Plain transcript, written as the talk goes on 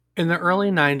In the early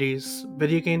 90s,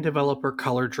 video game developer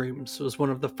Color Dreams was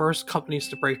one of the first companies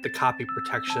to break the copy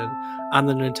protection on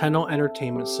the Nintendo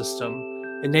Entertainment System,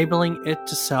 enabling it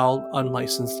to sell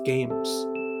unlicensed games.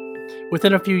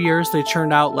 Within a few years, they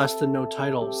churned out less than no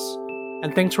titles,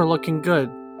 and things were looking good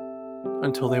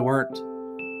until they weren't.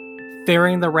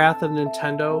 Fearing the wrath of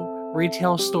Nintendo,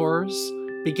 retail stores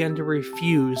began to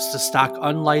refuse to stock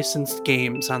unlicensed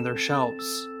games on their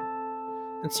shelves.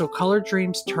 And so Color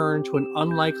Dreams turned to an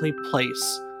unlikely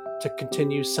place to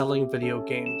continue selling video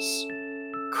games: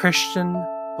 Christian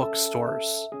bookstores.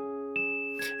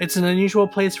 It's an unusual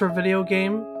place for a video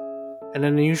game, and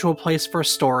an unusual place for a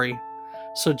story.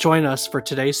 So join us for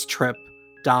today's trip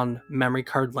down memory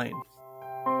card lane.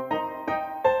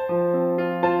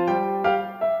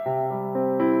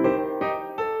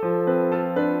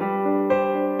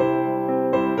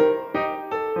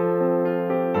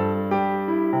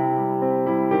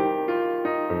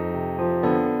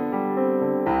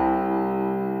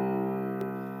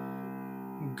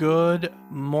 Good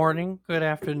morning, good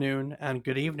afternoon, and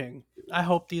good evening. I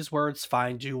hope these words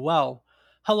find you well.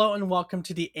 Hello and welcome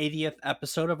to the 80th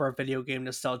episode of our video game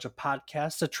nostalgia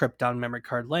podcast, A Trip Down Memory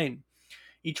Card Lane.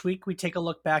 Each week we take a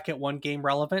look back at one game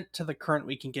relevant to the current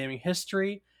week in gaming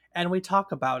history, and we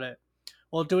talk about it.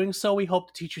 While doing so, we hope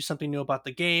to teach you something new about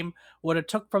the game, what it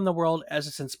took from the world as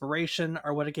its inspiration,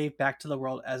 or what it gave back to the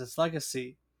world as its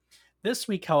legacy. This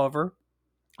week, however,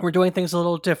 we're doing things a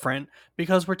little different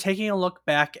because we're taking a look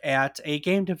back at a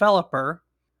game developer,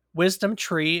 Wisdom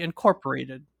Tree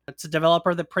Incorporated. It's a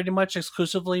developer that pretty much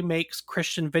exclusively makes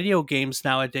Christian video games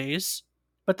nowadays,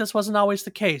 but this wasn't always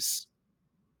the case.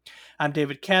 I'm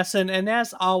David Casson, and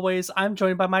as always, I'm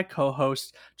joined by my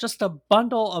co-host, just a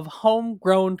bundle of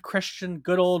homegrown Christian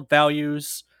good old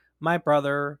values, my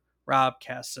brother, Rob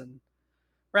Casson.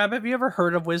 Rob, have you ever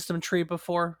heard of Wisdom Tree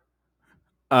before?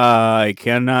 I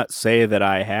cannot say that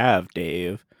I have,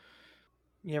 Dave.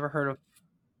 You ever heard of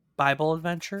Bible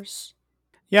Adventures?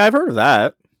 Yeah, I've heard of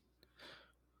that,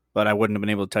 but I wouldn't have been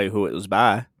able to tell you who it was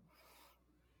by.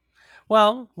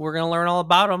 Well, we're going to learn all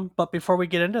about them, but before we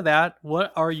get into that,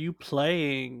 what are you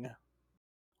playing?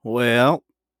 Well,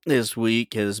 this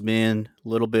week has been a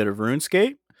little bit of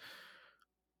RuneScape, a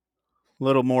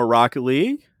little more Rocket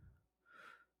League,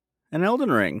 and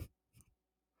Elden Ring.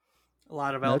 A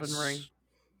lot of Elden Ring.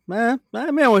 I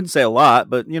wouldn't say a lot,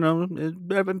 but,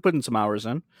 I've been putting some hours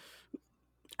in.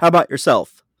 How about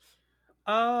yourself?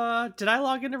 Did I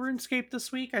log into RuneScape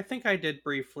this week? I think I did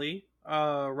briefly.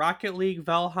 Rocket League,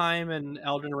 Valheim, and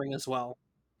Elden Ring as well.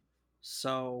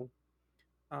 So,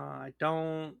 I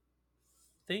don't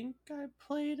think I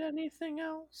played anything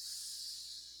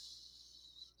else.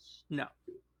 No.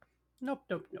 Nope.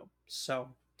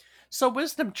 So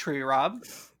Wisdom Tree, Rob.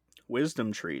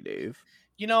 Wisdom Tree, Dave.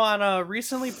 You know, on a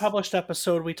recently published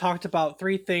episode, we talked about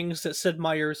 3 things that Sid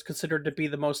Meier's considered to be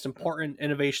the most important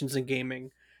innovations in gaming.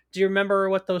 Do you remember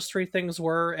what those 3 things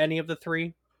were? Any of the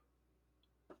 3?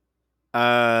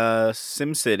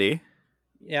 SimCity.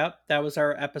 Yep, that was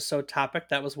our episode topic.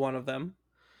 That was one of them.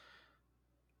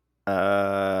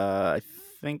 I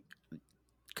think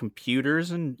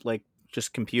computers and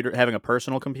just having a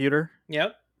personal computer.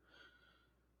 Yep.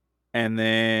 And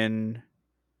then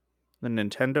the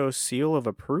Nintendo seal of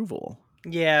approval.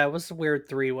 Yeah, it was a weird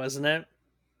 3, wasn't it?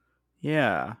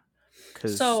 Yeah,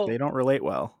 because they don't relate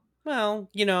well. Well,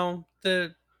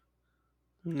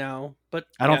 no, but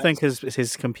I don't think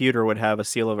his computer would have a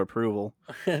seal of approval.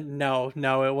 no,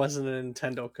 it wasn't a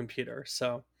Nintendo computer.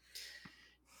 So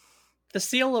the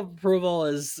seal of approval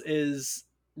is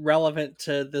relevant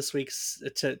to this week's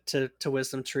to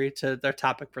Wisdom Tree, to their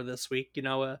topic for this week.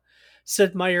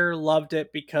 Sid Meier loved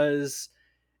it because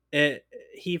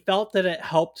he felt that it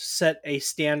helped set a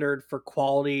standard for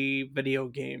quality video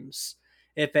games.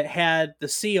 If it had the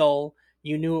seal,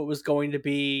 you knew it was going to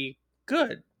be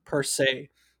good, per se.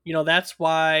 That's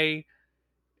why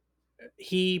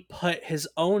he put his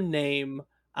own name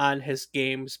on his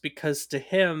games, because to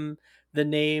him, the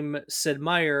name Sid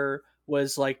Meier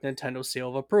was like Nintendo seal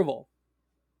of approval.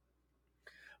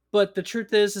 But the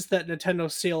truth is that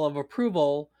Nintendo seal of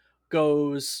approval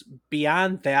goes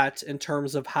beyond that in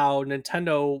terms of how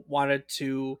Nintendo wanted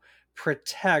to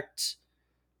protect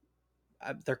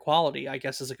their quality, I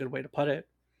guess is a good way to put it.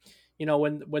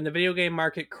 When the video game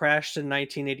market crashed in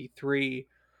 1983,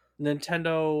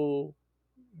 Nintendo,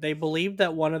 they believed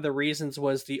that one of the reasons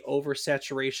was the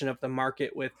oversaturation of the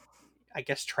market with, I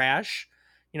guess, trash.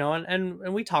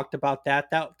 And we talked about that.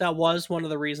 That was one of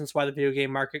the reasons why the video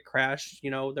game market crashed.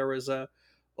 There was a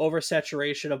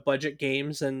oversaturation of budget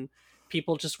games, and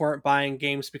people just weren't buying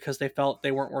games because they felt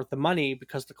they weren't worth the money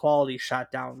because the quality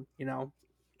shot down.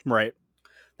 Right.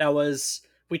 That was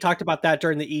we talked about that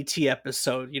during the ET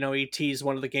episode. ET is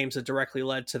one of the games that directly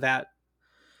led to that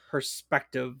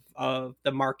perspective of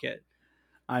the market.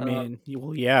 I Uh, mean,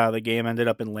 well, yeah, the game ended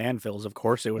up in landfills. Of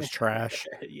course, it was trash.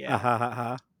 Ha yeah. ha ha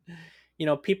ha.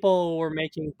 People were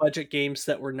making budget games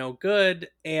that were no good,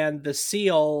 and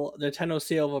Nintendo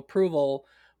seal of approval,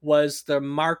 was the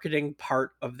marketing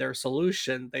part of their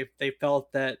solution. They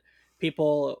felt that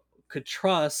people could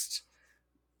trust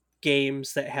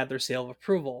games that had their seal of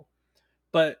approval.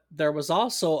 But there was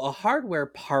also a hardware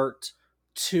part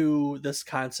to this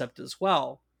concept as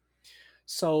well.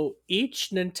 So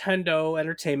each Nintendo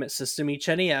Entertainment System, each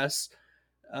NES,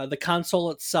 the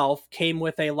console itself came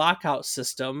with a lockout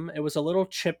system. It was a little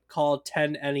chip called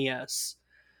 10NES.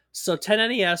 So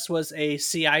 10NES was a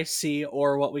CIC,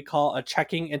 or what we call a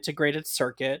checking integrated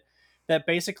circuit, that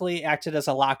basically acted as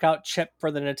a lockout chip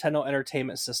for the Nintendo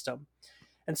Entertainment System.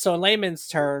 And so, in layman's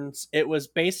terms, it was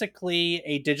basically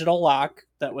a digital lock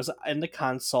that was in the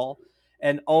console,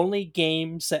 and only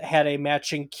games that had a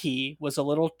matching key was a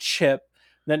little chip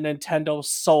that Nintendo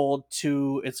sold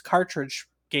to its cartridge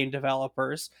game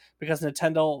developers, because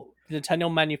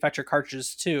Nintendo manufactured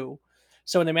cartridges too.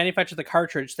 So when they manufactured the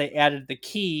cartridge, they added the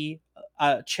key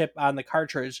chip on the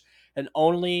cartridge, and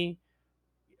only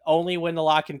when the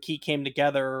lock and key came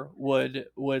together would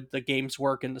the games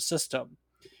work in the system.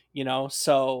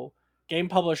 So game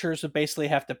publishers would basically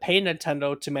have to pay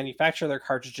Nintendo to manufacture their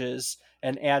cartridges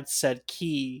and add said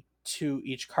key to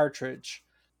each cartridge.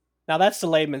 Now that's the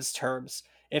layman's terms.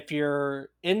 If you're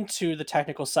into the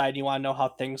technical side and you want to know how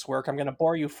things work, I'm going to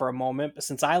bore you for a moment, but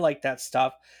since I like that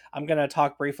stuff, I'm going to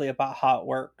talk briefly about how it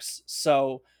works.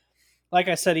 So like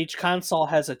I said, each console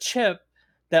has a chip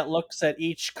that looks at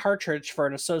each cartridge for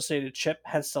an associated chip,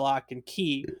 hence the lock and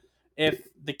key. If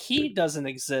the key doesn't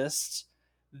exist,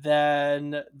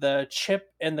 then the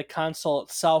chip in the console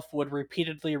itself would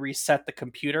repeatedly reset the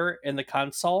computer in the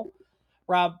console.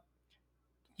 Rob,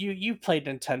 you played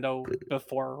Nintendo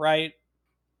before, right?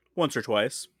 Once or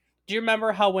twice. Do you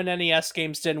remember how when NES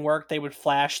games didn't work, they would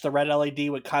flash, the red LED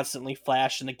would constantly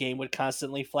flash and the game would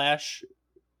constantly flash?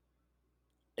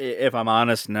 If I'm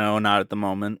honest, no, not at the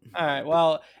moment. All right.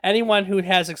 Well, anyone who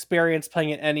has experience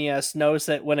playing an NES knows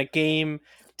that when a game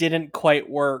didn't quite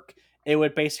work, it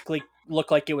would basically look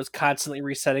like it was constantly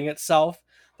resetting itself.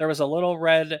 There was a little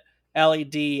red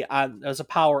LED on. There was a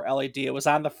power LED. It was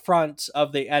on the front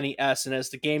of the NES, and as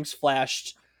the games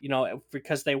flashed,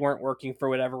 because they weren't working for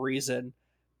whatever reason,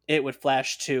 it would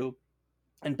flash too.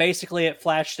 And basically it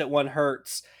flashed at 1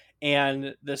 hertz,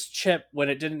 and this chip, when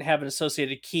it didn't have an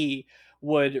associated key,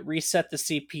 would reset the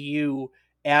CPU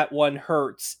at 1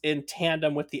 hertz in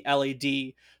tandem with the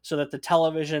LED, so that the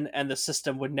television and the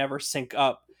system would never sync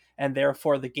up, and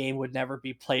therefore the game would never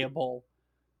be playable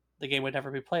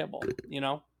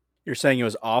You're saying it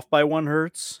was off by 1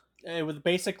 hertz? It would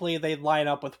basically, they'd line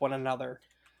up with one another.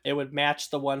 It would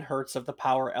match the 1 hertz of the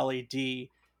power LED,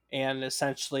 and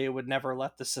essentially it would never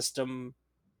let the system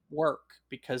work,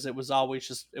 because it was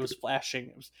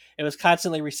flashing. It was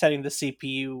constantly resetting the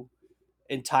CPU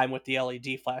in time with the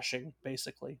LED flashing,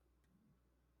 basically.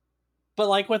 But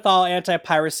like with all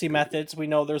anti-piracy methods, we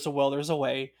know there's a will, there's a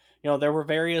way. There were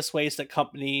various ways that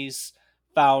companies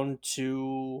found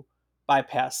to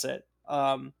bypass it.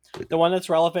 The one that's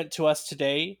relevant to us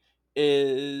today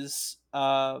is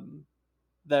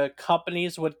the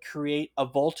companies would create a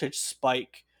voltage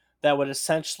spike that would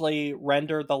essentially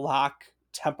render the lock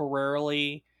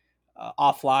temporarily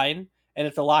offline. And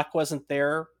if the lock wasn't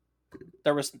there,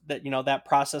 that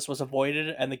process was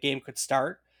avoided and the game could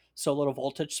start. So a little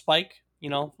voltage spike, a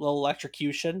little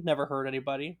electrocution, never hurt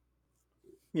anybody.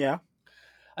 Yeah.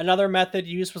 Another method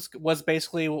used was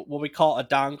basically what we call a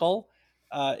dongle.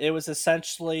 It was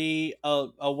essentially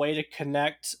a way to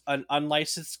connect an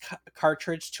unlicensed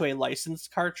cartridge to a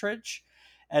licensed cartridge.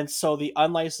 And so the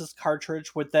unlicensed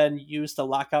cartridge would then use the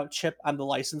lockout chip on the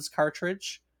licensed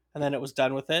cartridge, and then it was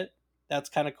done with it. That's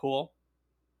kind of cool.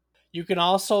 You can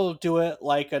also do it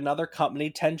like another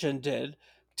company, Tengen, did.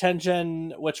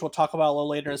 Tengen, which we'll talk about a little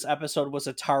later in this episode, was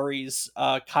Atari's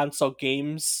console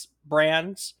games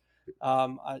brand.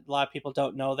 A lot of people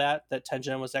don't know that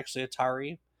Tengen was actually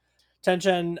Atari.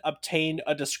 Tengen obtained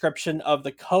a description of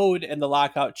the code in the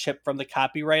lockout chip from the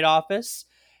Copyright Office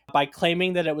by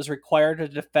claiming that it was required to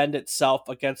defend itself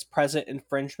against present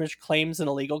infringement claims in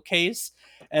a legal case.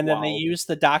 And then they Wow. used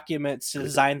the documents to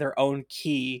design their own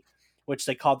key, which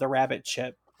they called the Rabbit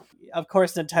chip. Of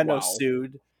course, Nintendo Wow.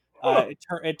 sued. Huh.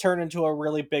 It turned into a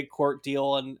really big court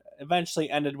deal and eventually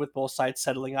ended with both sides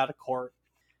settling out of court.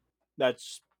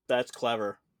 That's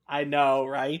clever. I know,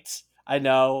 right? I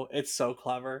know. It's so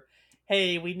clever.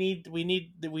 hey, we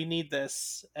need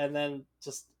this, and then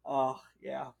just oh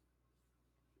yeah.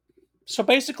 So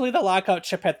basically, the lockout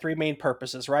chip had three main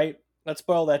purposes, right? Let's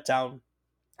boil that down.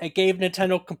 It gave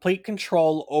Nintendo complete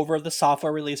control over the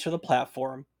software release for the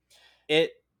platform.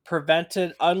 It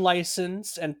prevented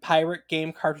unlicensed and pirate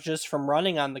game cartridges from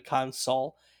running on the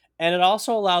console, and it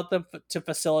also allowed them to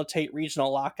facilitate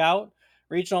regional lockout.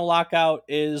 Regional lockout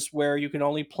is where you can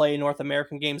only play North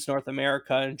American games in North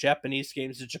America and Japanese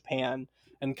games in Japan.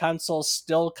 And consoles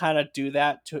still kind of do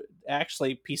that. To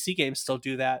actually, PC games still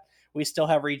do that. We still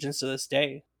have regions to this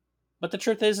day. But the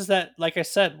truth is that, like I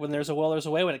said, when there's a will, there's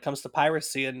a way when it comes to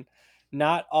piracy, and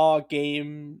not all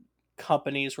game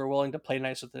companies were willing to play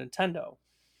nice with Nintendo.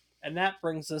 And that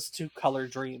brings us to Color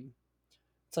Dream.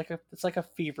 It's like a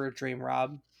fever dream,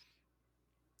 Rob.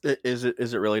 Is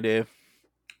it really, Dave?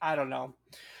 I don't know.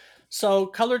 So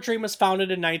Color Dream was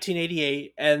founded in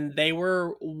 1988, and they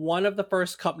were one of the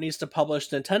first companies to publish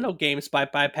Nintendo games by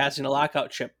bypassing a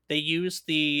lockout chip. They used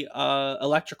the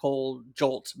electrical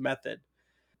jolt method.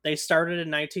 They started in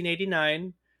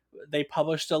 1989. They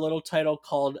published a little title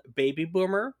called Baby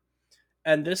Boomer,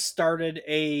 and this started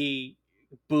a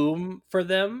boom for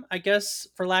them, I guess,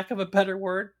 for lack of a better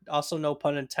word. Also, no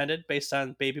pun intended, based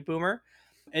on Baby Boomer.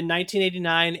 In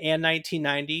 1989 and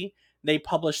 1990, they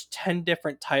published 10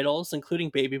 different titles,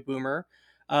 including Baby Boomer.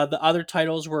 The other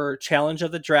titles were Challenge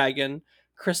of the Dragon,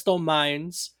 Crystal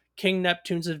Mines, King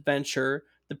Neptune's Adventure,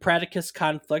 The Pradicus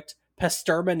Conflict,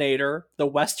 Pesterminator, The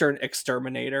Western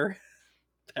Exterminator.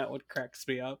 That one cracks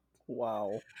me up.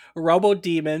 Wow. Robo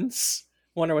Demons.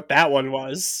 Wonder what that one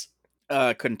was.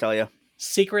 Couldn't tell you.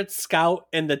 Secret Scout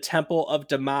in the Temple of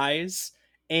Demise,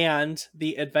 and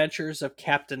The Adventures of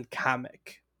Captain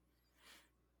Comic.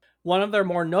 One of their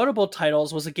more notable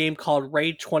titles was a game called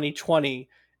Raid 2020.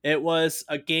 It was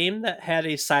a game that had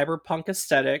a cyberpunk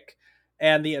aesthetic,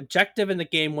 and the objective in the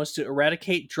game was to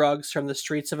eradicate drugs from the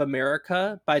streets of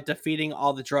America by defeating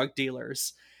all the drug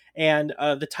dealers. And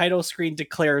the title screen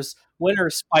declares,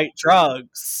 "Winners fight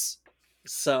drugs."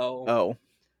 So, Oh,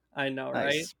 I know, right?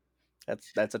 nice.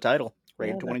 That's a title. Yeah,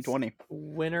 Raid that's 2020.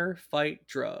 Winner Fight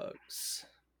Drugs.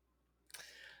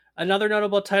 Another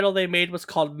notable title they made was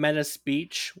called Menace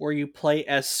Beach, where you play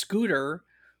as Scooter,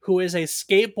 who is a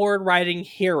skateboard riding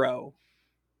hero.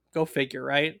 Go figure,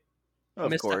 right?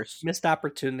 Of course. Missed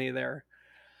opportunity there.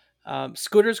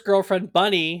 Scooter's girlfriend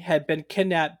Bunny had been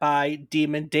kidnapped by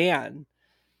Demon Dan.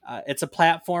 It's a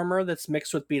platformer that's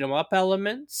mixed with beat 'em up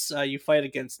elements. You fight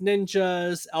against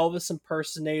ninjas, Elvis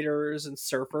impersonators, and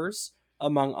surfers,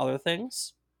 among other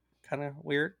things. Kind of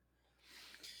weird.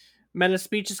 Menace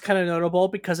Beach is kind of notable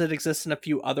because it exists in a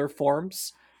few other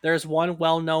forms. There's one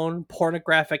well known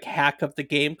pornographic hack of the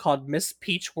game called Miss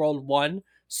Peach World 1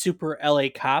 Super LA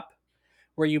Cop,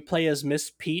 where you play as Miss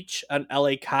Peach, an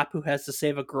LA cop who has to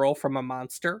save a girl from a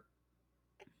monster.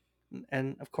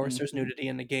 And of course, there's Mhm. nudity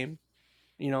in the game,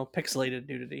 pixelated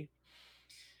nudity.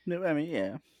 No, I mean,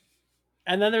 yeah.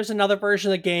 And then there's another version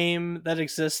of the game that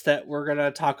exists that we're going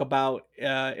to talk about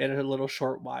in a little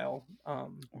short while.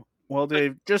 Well,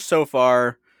 Dave, just so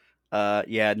far,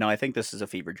 yeah, no, I think this is a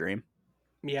fever dream.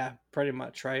 Yeah, pretty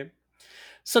much, right?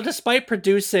 So despite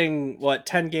producing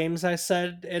 10 games I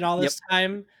said in all Yep. this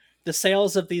time, the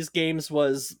sales of these games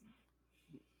was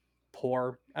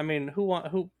poor. I mean,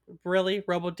 who really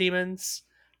Robo Demons,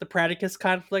 the Pradicus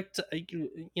conflict,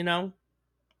 you know,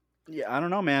 Yeah, I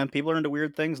don't know, man. People are into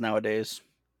weird things nowadays.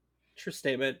 true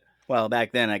statement. Well,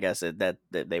 back then, I guess that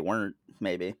they weren't.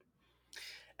 Maybe.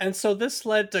 And so this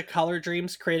led to Color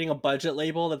Dreams creating a budget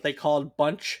label that they called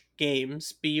Bunch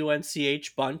Games,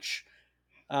 Bunch Bunch.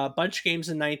 Bunch Games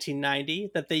in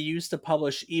 1990 that they used to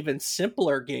publish even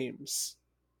simpler games.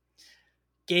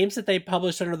 Games that they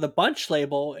published under the Bunch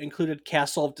label included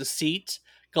Castle of Deceit,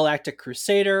 Galactic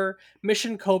Crusader,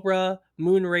 Mission Cobra,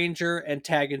 Moon Ranger, and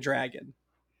Tag and Dragon.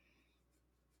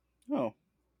 Oh.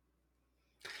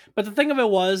 But the thing of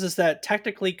it is that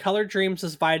technically Color Dreams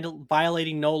is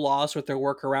violating no laws with their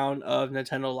workaround of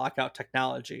Nintendo lockout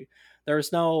technology. There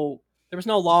was no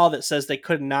law that says they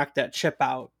couldn't knock that chip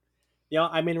out.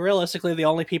 I mean, realistically, the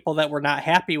only people that were not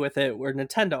happy with it were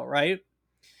Nintendo, right?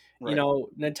 Right.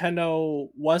 Nintendo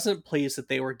wasn't pleased that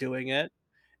they were doing it,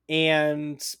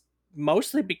 and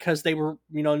mostly because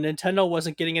Nintendo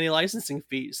wasn't getting any licensing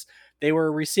fees. They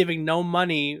were receiving no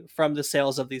money from the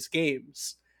sales of these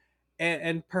games.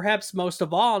 And perhaps most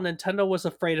of all, Nintendo was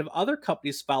afraid of other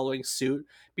companies following suit,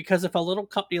 because if a little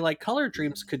company like Color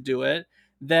Dreams could do it,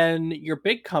 then your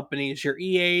big companies, your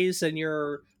EAs and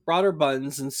your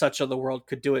Broderbuns and such of the world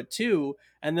could do it too,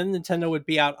 and then Nintendo would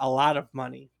be out a lot of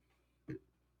money.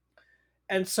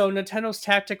 And so Nintendo's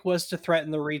tactic was to threaten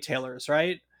the retailers,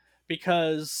 right?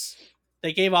 because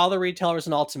they gave all the retailers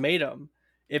an ultimatum.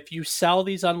 If you sell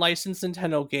these unlicensed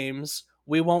Nintendo games,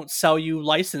 we won't sell you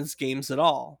licensed games at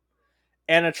all.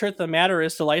 And the truth of the matter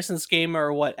is, the licensed game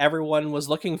are what everyone was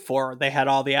looking for. They had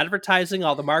all the advertising,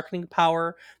 all the marketing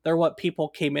power. They're what people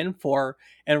came in for.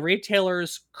 And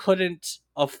retailers couldn't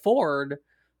afford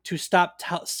to stop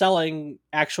selling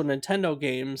actual Nintendo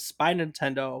games by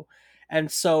Nintendo.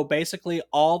 And so basically,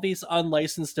 all these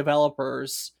unlicensed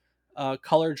developers,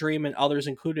 Color Dream and others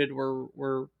included,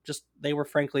 were just, they were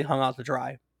frankly hung out to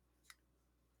dry.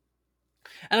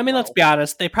 And I mean, let's Wow. be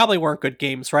honest, they probably weren't good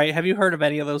games, right? Have you heard of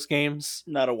any of those games?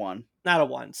 Not a one. Not a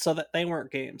one. So that they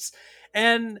weren't games.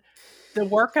 And the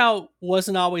workout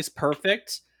wasn't always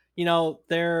perfect. You know,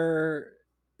 there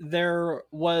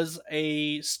was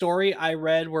a story I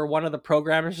read where one of the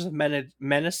programmers of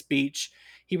Menace Beach,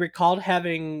 he recalled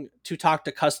having to talk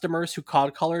to customers who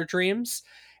called Color Dreams,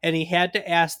 and he had to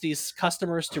ask these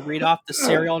customers to read off the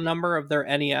serial number of their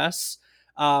NES,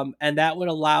 and that would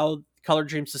allow Color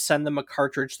Dreams to send them a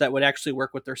cartridge that would actually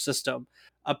work with their system.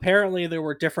 Apparently, there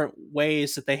were different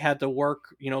ways that they had to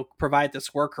work, provide this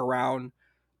workaround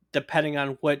depending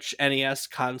on which NES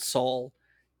console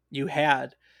you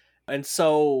had. And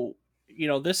so,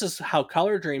 this is how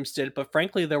Color Dreams did, but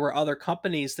frankly, there were other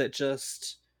companies that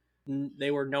just, they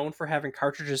were known for having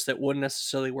cartridges that wouldn't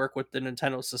necessarily work with the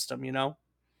Nintendo system,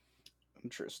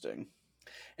 Interesting.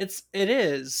 It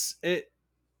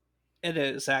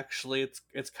is actually.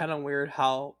 It's kind of weird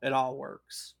how it all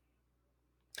works.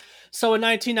 So in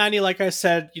 1990, like I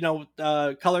said,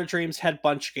 Color Dreams had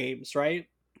bunch games, right?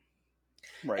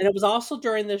 Right. And it was also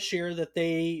during this year that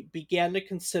they began to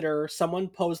consider, someone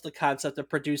posed the concept of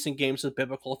producing games with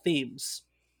biblical themes.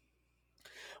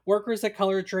 Workers at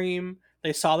Color Dream,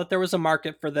 they saw that there was a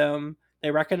market for them.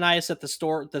 They recognized that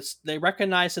they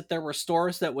recognized that there were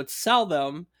stores that would sell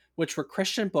them, which were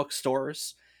Christian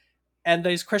bookstores, and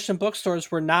these Christian bookstores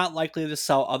were not likely to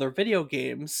sell other video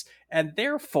games, and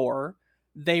therefore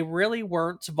they really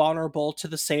weren't vulnerable to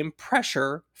the same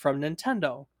pressure from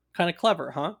Nintendo. Kind of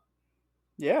clever, huh?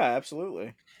 Yeah,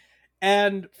 absolutely.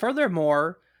 And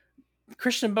furthermore,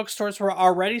 Christian bookstores were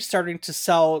already starting to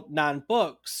sell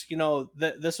non-books.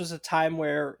 This was a time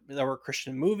where there were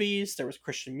Christian movies, there was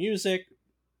Christian music,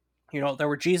 there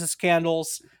were Jesus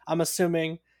candles. I'm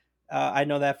assuming, I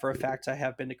know that for a fact. I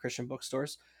have been to Christian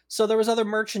bookstores, so there was other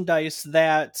merchandise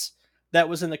that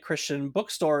was in the Christian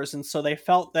bookstores, and so they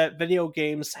felt that video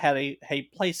games had a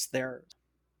place there.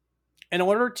 In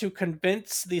order to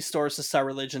convince these stores to sell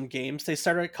religion games,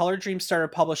 Color Dreams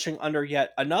started publishing under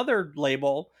yet another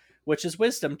label, which is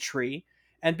Wisdom Tree,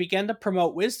 and began to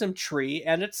promote Wisdom Tree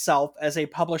and itself as a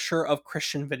publisher of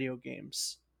Christian video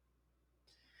games.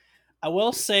 I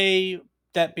will say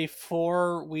that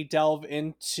before we delve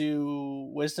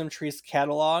into Wisdom Tree's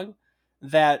catalog,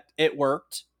 that it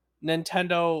worked.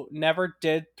 Nintendo never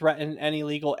did threaten any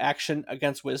legal action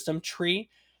against Wisdom Tree.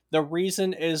 The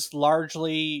reason is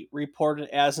largely reported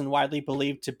as and widely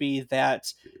believed to be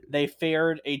that they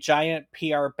feared a giant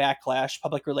PR backlash,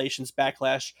 public relations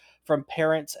backlash, from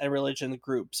parents and religion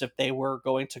groups if they were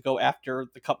going to go after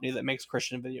the company that makes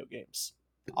Christian video games.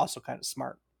 Also kind of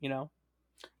smart, Yeah,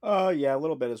 a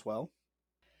little bit as well.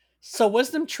 So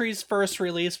Wisdom Tree's first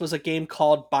release was a game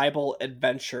called Bible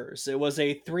Adventures. It was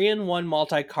a 3-in-1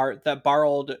 multi-cart that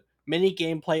borrowed many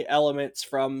gameplay elements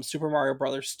from Super Mario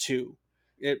Bros. 2.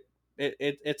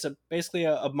 It's basically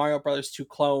a Mario Bros. 2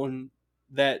 clone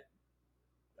that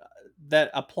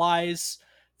applies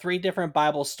 3 different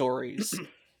Bible stories.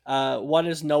 One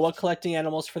is Noah collecting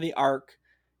animals for the ark.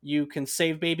 You can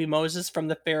save baby Moses from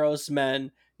the Pharaoh's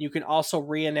men. You can also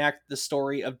reenact the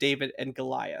story of David and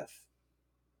Goliath.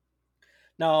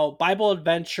 Now, Bible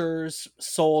Adventures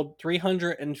sold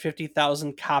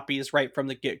 350,000 copies right from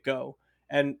the get-go.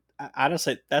 And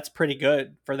honestly, that's pretty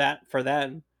good for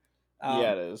then.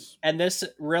 Yeah, it is. And this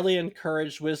really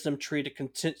encouraged Wisdom Tree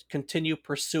to continue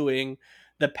pursuing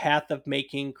the path of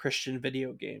making Christian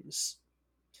video games.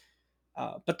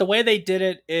 But the way they did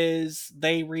it is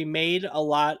they remade a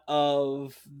lot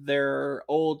of their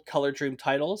old Color Dream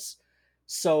titles.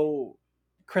 So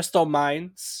Crystal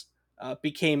Mines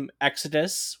became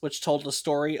Exodus, which told the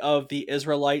story of the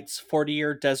Israelites'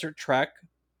 40-year desert trek.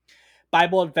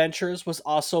 Bible Adventures was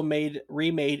also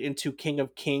remade into King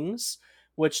of Kings,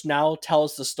 which now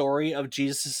tells the story of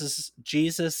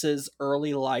Jesus's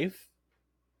early life.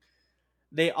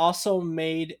 They also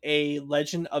made a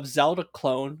Legend of Zelda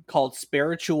clone called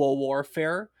Spiritual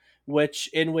Warfare,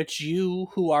 in which you,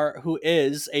 who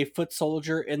is a foot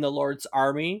soldier in the Lord's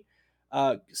army,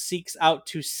 seeks out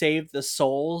to save the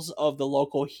souls of the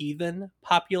local heathen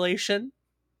population.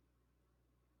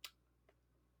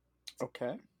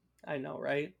 Okay. I know,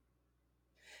 right?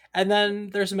 And then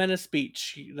there's Menace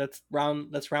Beach. Let's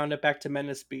round it back to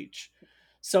Menace Beach.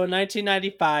 So in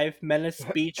 1995, Menace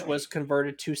Beach was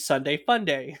converted to Sunday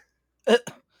Funday.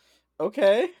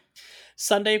 Okay.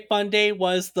 Sunday Funday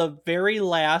was the very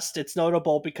last. It's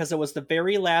notable because it was the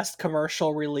very last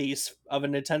commercial release of a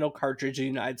Nintendo cartridge in the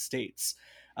United States.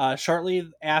 Shortly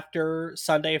after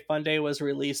Sunday Funday was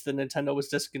released, the Nintendo was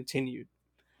discontinued.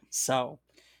 So,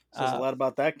 Says a uh, lot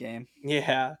about that game.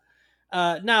 yeah.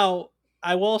 Now,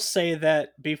 I will say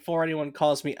that before anyone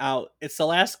calls me out, it's the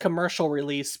last commercial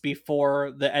release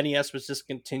before the NES was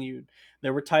discontinued.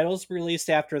 There were titles released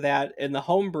after that in the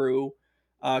homebrew,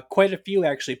 quite a few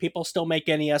actually. People still make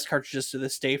NES cartridges to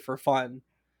this day for fun.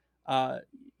 Uh,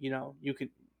 you could.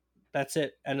 That's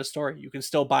it. End of story. You can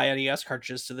still buy NES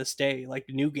cartridges to this day, like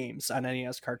new games on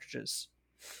NES cartridges.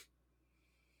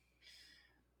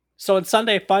 So in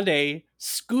Sunday Funday,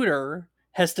 Scooter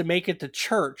has to make it to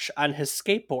church on his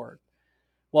skateboard.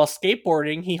 While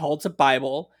skateboarding, he holds a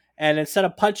Bible, and instead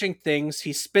of punching things,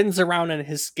 he spins around on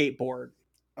his skateboard.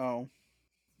 Oh.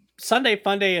 Sunday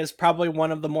Funday is probably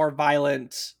one of the more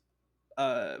violent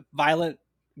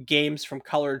games from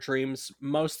Color Dreams,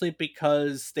 mostly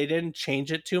because they didn't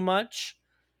change it too much.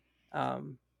 They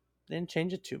didn't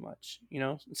change it too much.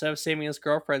 Instead of saving his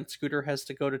girlfriend, Scooter has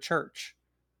to go to church.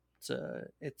 It's a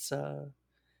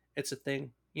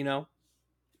thing.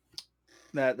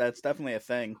 That's definitely a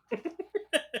thing.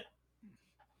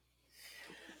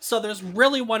 So there's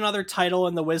really one other title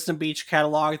in the Wisdom Beach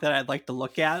catalog that I'd like to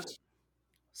look at.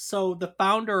 So the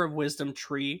founder of Wisdom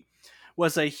Tree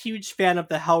was a huge fan of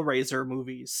the Hellraiser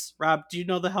movies. Rob, do you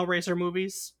know the Hellraiser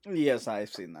movies? Yes,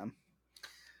 I've seen them.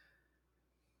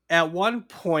 At one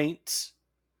point,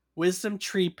 Wisdom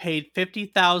Tree paid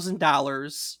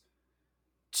 $50,000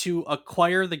 to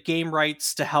acquire the game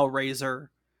rights to Hellraiser,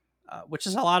 which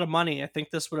is a lot of money. I think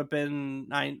this would have been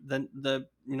the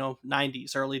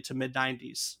 90s, early to mid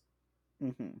 90s.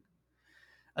 Mm-hmm.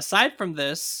 Aside from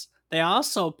this, they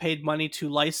also paid money to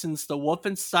license the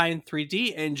Wolfenstein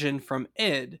 3D engine from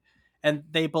id, and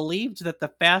they believed that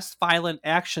the fast, violent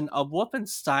action of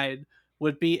Wolfenstein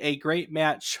would be a great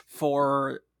match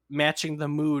for matching the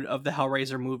mood of the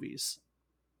Hellraiser movies.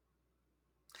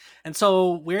 And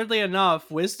so, weirdly enough,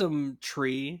 Wisdom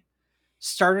Tree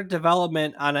started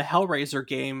development on a Hellraiser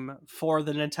game for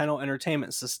the Nintendo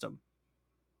Entertainment System.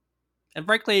 And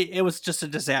frankly, it was just a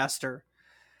disaster.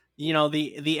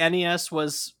 The NES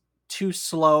was too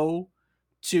slow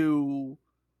to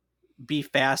be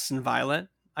fast and violent,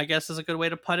 I guess is a good way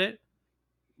to put it.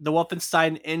 The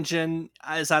Wolfenstein engine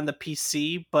is on the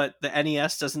PC, but the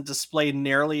NES doesn't display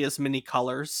nearly as many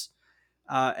colors.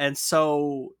 And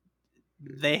so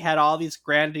they had all these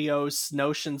grandiose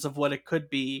notions of what it could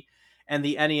be, and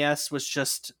the NES was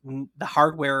just, the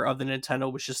hardware of the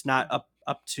Nintendo was just not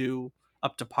up to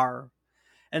par.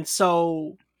 And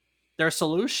so their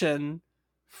solution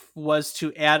was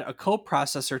to add a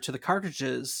coprocessor to the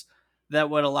cartridges that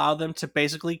would allow them to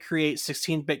basically create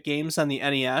 16-bit games on the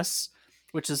NES,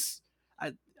 which is,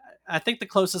 I think the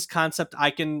closest concept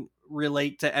I can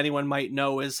relate to anyone might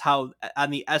know is how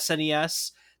on the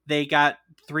SNES they got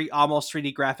almost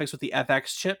 3D graphics with the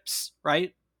FX chips,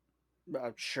 right?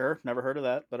 Sure, never heard of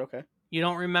that, but okay. You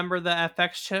don't remember the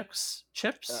FX chips? Uh,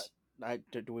 Chips?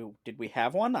 did we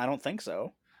have one? I don't think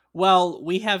so. Well,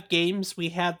 we have games. We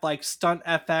had like Stunt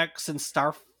FX and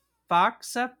Star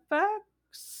Fox FX.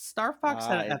 Star Fox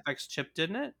had an I FX chip,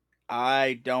 didn't it?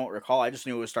 I don't recall. I just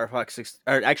knew it was Star Fox 6.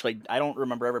 Or actually, I don't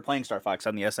remember ever playing Star Fox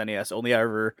on the SNES. Only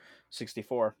ever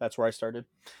 64. That's where I started.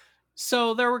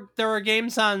 So there were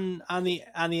games on the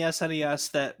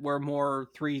SNES that were more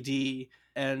 3D,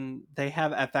 and they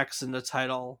have FX in the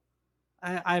title.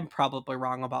 I'm probably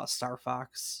wrong about Star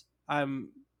Fox.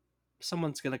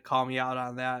 Someone's gonna call me out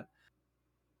on that.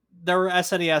 There were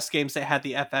SNES games that had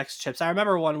the FX chips. I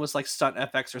remember one was like Stunt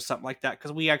FX or something like that,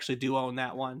 because we actually do own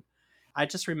that one. I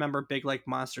just remember big like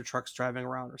monster trucks driving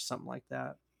around or something like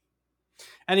that.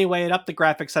 Anyway, it upped the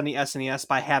graphics on the SNES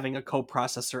by having a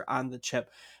coprocessor on the chip.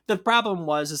 The problem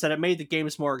is that it made the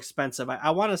games more expensive.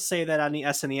 I want to say that on the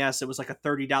SNES it was like a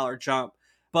 $30 jump,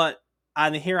 but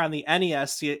on the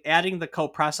NES, adding the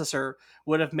coprocessor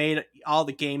would have made all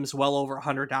the games well over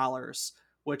 $100,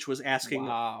 which was asking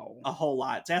Wow. a whole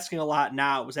lot. It's asking a lot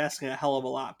now. It was asking a hell of a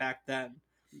lot back then.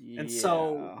 And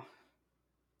so Yeah.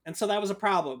 and so that was a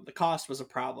problem. The cost was a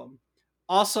problem.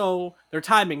 Also, their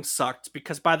timing sucked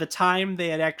because by the time they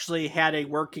had actually had a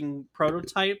working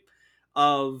prototype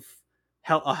of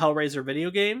a Hellraiser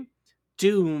video game,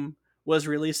 Doom was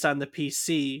released on the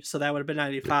PC, so that would have been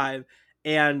 95,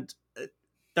 and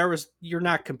you're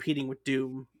not competing with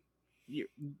Doom.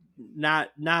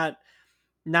 not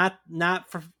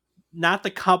for not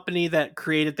the company that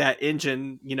created that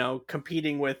engine,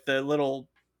 competing with the little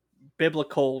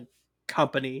biblical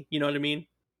company. You know what I mean?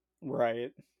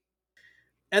 Right.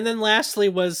 And then lastly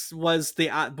was the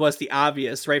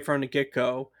obvious right from the get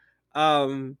go.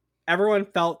 Everyone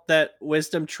felt that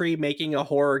Wisdom Tree making a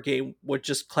horror game would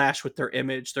just clash with their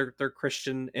image, their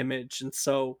Christian image, and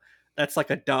so that's like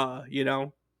a duh.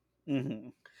 Mm-hmm.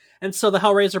 And so the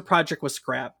Hellraiser project was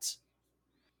scrapped.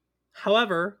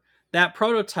 However, that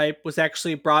prototype was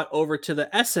actually brought over to the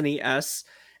SNES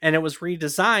and it was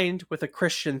redesigned with a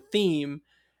Christian theme,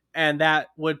 and that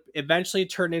would eventually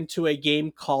turn into a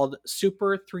game called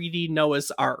Super 3D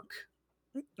Noah's Ark.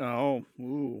 Oh,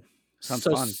 ooh, sounds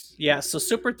So fun. yeah, so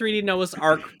Super 3D Noah's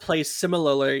Ark plays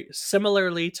similarly to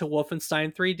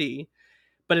Wolfenstein 3D,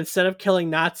 but instead of killing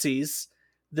Nazis,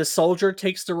 the soldier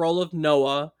takes the role of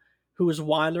Noah, who is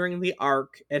wandering the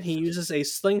Ark, and he uses a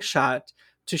slingshot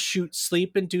to shoot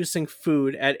sleep inducing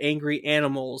food at angry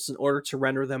animals in order to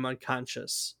render them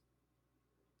unconscious.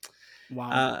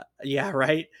 Wow. Yeah,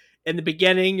 right. In the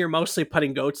beginning, you're mostly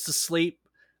putting goats to sleep.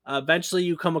 Eventually,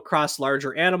 you come across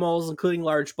larger animals, including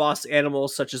large boss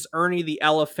animals such as Ernie the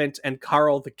elephant and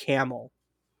Carl the camel.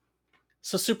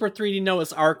 So Super 3D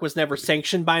Noah's Ark was never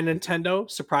sanctioned by Nintendo.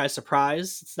 Surprise,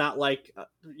 surprise. It's not like,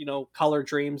 Color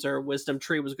Dreams or Wisdom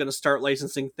Tree was going to start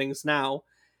licensing things now.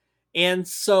 And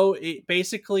so it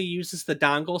basically uses the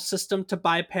dongle system to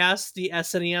bypass the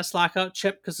SNES lockout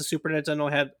chip because the Super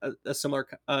Nintendo had a similar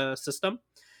system.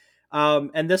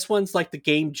 And this one's like the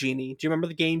Game Genie. Do you remember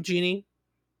the Game Genie?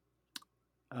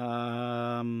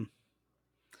 Um,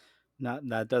 not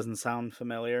that doesn't sound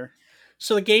familiar.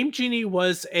 So the Game Genie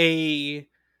was a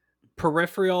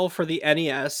peripheral for the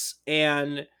NES,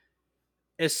 and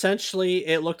essentially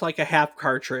it looked like a half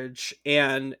cartridge,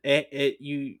 and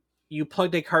you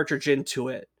plugged a cartridge into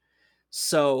it.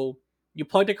 So you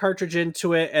plugged a cartridge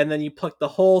into it, and then you plugged the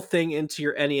whole thing into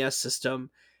your NES system,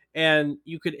 and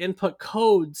you could input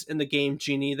codes in the Game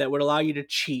Genie that would allow you to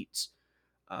cheat.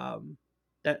 Um,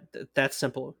 that's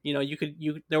simple.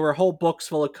 There were whole books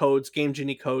full of codes, Game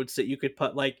Genie codes that you could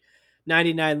put like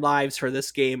 99 lives for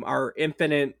this game, or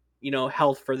infinite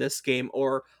health for this game,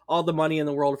 or all the money in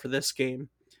the world for this game.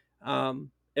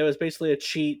 It was basically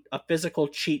a physical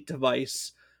cheat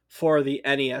device for the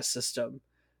NES system,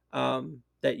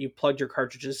 that you plugged your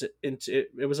cartridges into.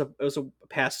 It was a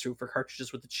pass through for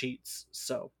cartridges with the cheats.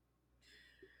 So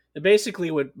it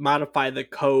basically would modify the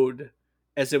code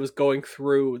as it was going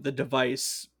through the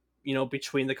device,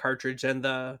 between the cartridge and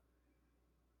the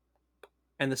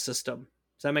system.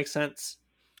 Does that make sense?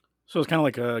 So it's kind of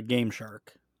like a Game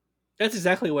Shark. That's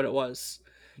exactly what it was.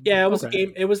 Yeah, it was a Okay.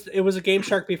 game. It was a Game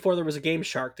Shark before there was a Game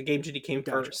Shark. The Game Genie came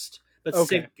Gotcha. first, but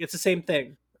Okay. it's the same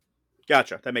thing.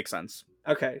 Gotcha. That makes sense.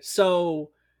 Okay,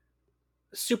 so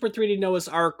Super 3D Noah's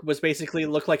Ark was basically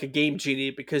looked like a Game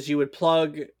Genie because you would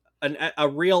plug a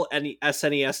real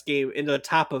SNES game into the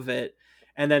top of it,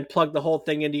 and then plug the whole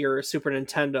thing into your Super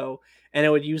Nintendo, and it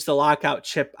would use the lockout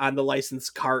chip on the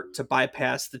licensed cart to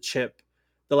bypass the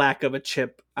lack of a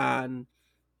chip um,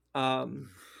 on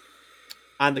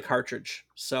the cartridge.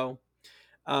 So,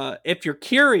 if you're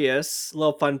curious,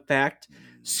 little fun fact: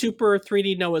 Super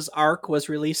 3D Noah's Ark was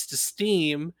released to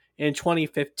Steam in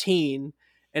 2015,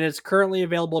 and it's currently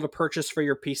available to purchase for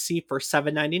your PC for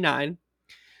 $7.99.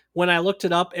 When I looked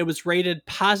it up, it was rated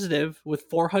positive with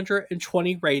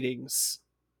 420 ratings.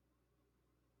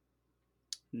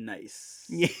 Nice.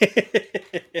 Yeah.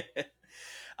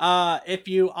 If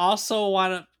you also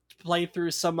want to play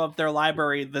through some of their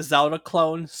library, the Zelda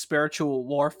clone Spiritual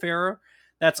Warfare,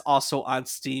 that's also on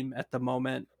Steam at the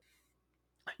moment.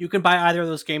 You can buy either of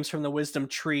those games from the Wisdom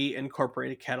Tree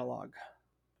Incorporated catalog.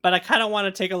 But I kind of want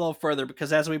to take a little further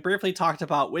because, as we briefly talked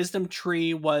about, Wisdom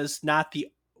Tree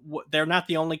they're not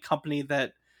the only company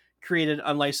that created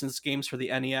unlicensed games for the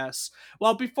NES.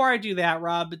 Well, before I do that,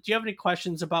 Rob, do you have any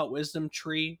questions about Wisdom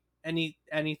Tree?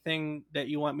 Anything that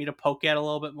you want me to poke at a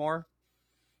little bit more?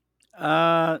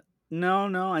 Uh,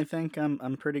 no. I think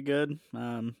I'm pretty good.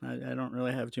 I don't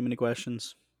really have too many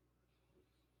questions.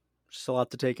 Just a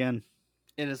lot to take in.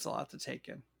 It is a lot to take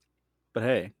in. But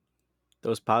hey,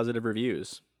 those positive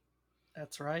reviews.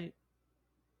 That's right.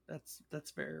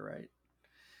 That's very right.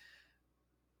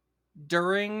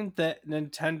 During the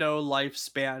Nintendo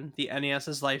lifespan, the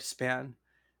NES's lifespan,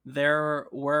 there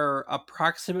were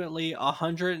approximately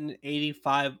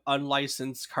 185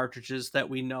 unlicensed cartridges that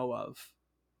we know of.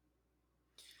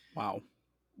 Wow.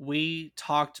 We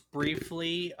talked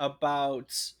briefly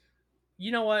about,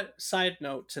 you know what, side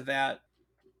note to that,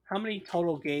 how many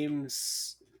total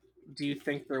games do you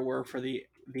think there were for the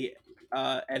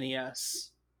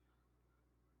NES?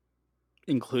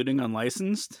 including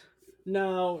unlicensed.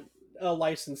 No,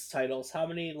 licensed titles. How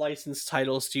many licensed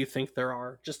titles do you think there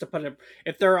are? Just to put it,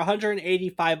 if there are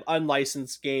 185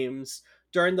 unlicensed games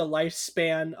during the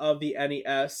lifespan of the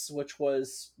NES, which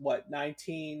was what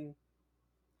 19,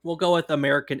 we'll go with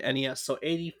American NES, so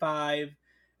 85,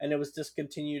 and it was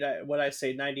discontinued at what I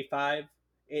say 95.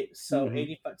 So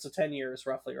 85, so 10 years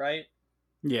roughly, right?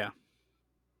 Yeah.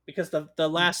 Because the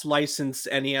last licensed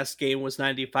NES game was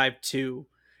 95 too,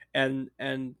 and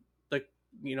the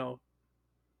you know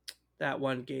that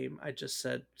one game I just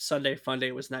said Sunday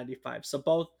Funday was 95. So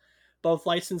both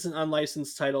licensed and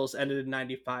unlicensed titles ended in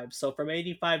 95. So from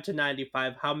 85 to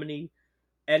 95, how many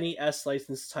NES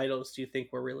licensed titles do you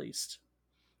think were released?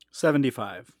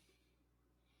 75.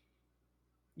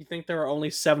 You think there are only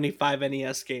 75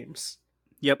 NES games?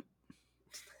 Yep.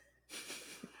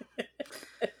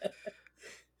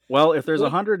 Well, if there's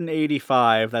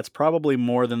 185, that's probably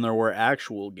more than there were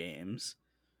actual games.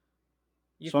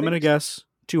 So I'm going to guess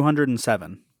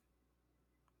 207.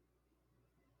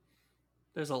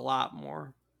 There's a lot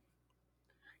more.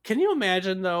 Can you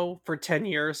imagine, though, for 10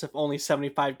 years, if only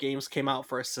 75 games came out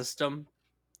for a system?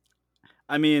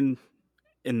 I mean,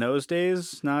 in those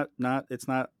days, it's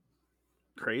not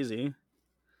crazy.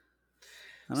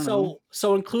 I don't know.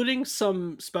 So including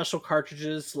some special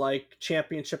cartridges like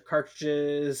championship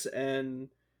cartridges and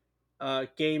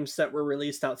games that were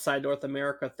released outside North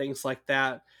America, things like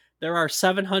that, there are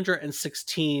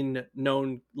 716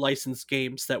 known licensed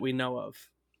games that we know of.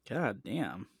 God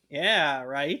damn. Yeah,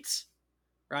 right?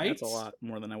 That's a lot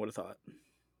more than I would have thought.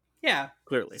 Yeah.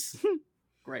 Clearly.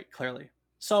 Right, clearly.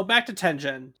 So back to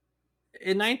Tengen.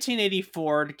 In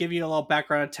 1984, to give you a little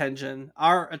background on Tengen,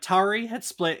 our Atari had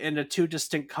split into two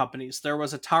distinct companies. There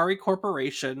was Atari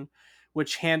Corporation,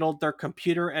 which handled their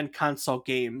computer and console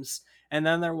games, and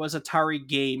then there was Atari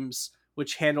Games,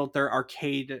 which handled their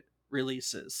arcade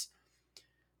releases.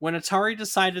 When Atari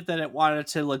decided that it wanted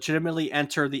to legitimately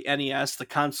enter the NES, the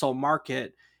console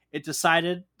market,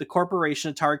 the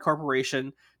corporation, Atari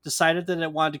Corporation, decided that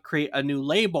it wanted to create a new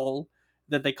label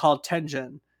that they called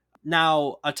Tengen.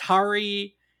 Now,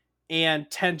 Atari and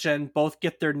Tengen both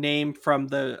get their name from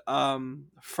the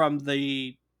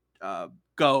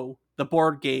Go, the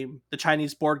board game, the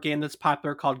Chinese board game that's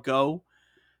popular called Go.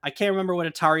 I can't remember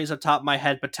what Atari is off the top of my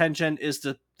head, but Tengen is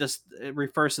it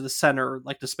refers to the center,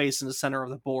 like the space in the center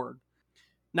of the board.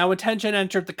 Now, when Tengen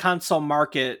entered the console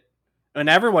market, and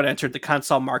everyone entered the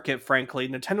console market, frankly,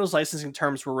 Nintendo's licensing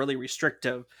terms were really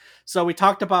restrictive. So we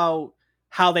talked about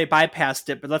how they bypassed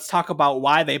it, but let's talk about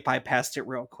why they bypassed it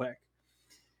real quick.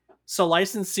 So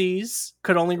licensees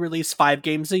could only release 5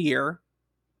 games a year.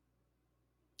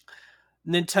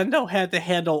 Nintendo had to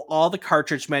handle all the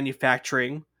cartridge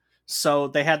manufacturing, so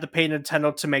they had to pay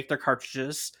Nintendo to make their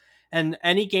cartridges, and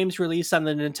any games released on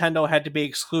the Nintendo had to be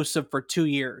exclusive for 2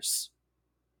 years.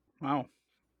 Wow.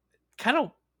 Kind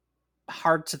of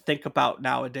hard to think about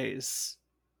nowadays.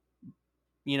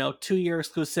 2-year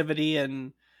exclusivity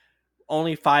and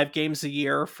only 5 games a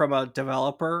year from a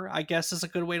developer, I guess, is a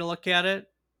good way to look at it.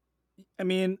 I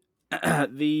mean,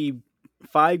 the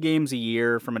 5 games a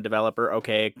year from a developer,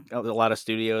 okay, a lot of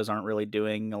studios aren't really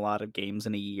doing a lot of games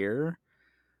in a year,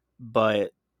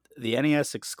 but the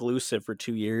NES exclusive for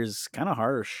 2 years is kind of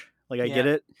harsh. Like, I get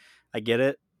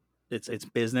it. It's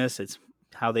business. It's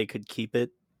how they could keep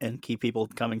it and keep people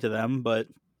coming to them, but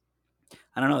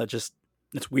I don't know.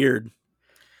 It's weird.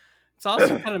 It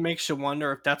also kind of makes you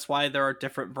wonder if that's why there are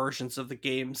different versions of the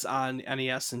games on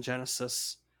NES and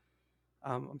Genesis.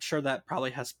 I'm sure that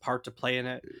probably has part to play in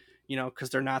it, because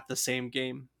they're not the same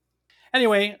game.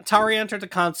 Anyway, Atari entered the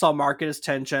console market as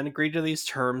Tengen, agreed to these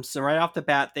terms, and right off the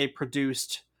bat, they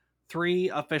produced 3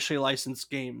 officially licensed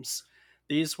games.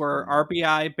 These were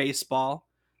RBI Baseball,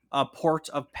 a port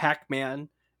of Pac-Man,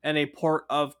 and a port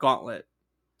of Gauntlet.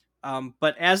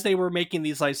 But as they were making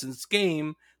these licensed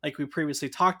games, like we previously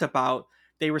talked about,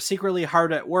 they were secretly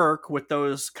hard at work with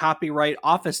those copyright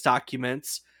office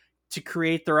documents to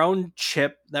create their own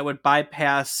chip that would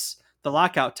bypass the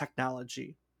lockout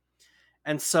technology.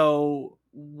 And so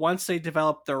once they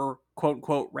developed their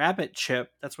quote-unquote rabbit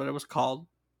chip, that's what it was called,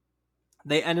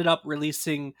 they ended up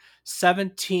releasing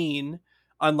 17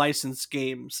 unlicensed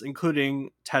games,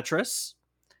 including Tetris,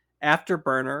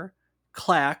 Afterburner,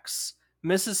 Klax,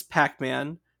 Mrs.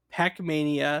 Pac-Man,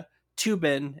 Pac-Mania,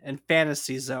 Tubin, and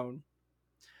Fantasy Zone.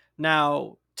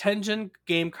 Now, Tengen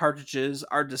game cartridges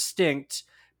are distinct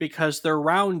because they're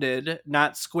rounded,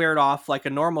 not squared off like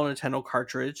a normal Nintendo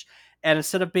cartridge, and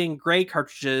instead of being gray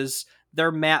cartridges,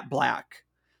 they're matte black.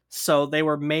 So they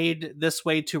were made this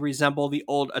way to resemble the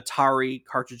old Atari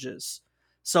cartridges.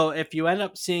 So if you end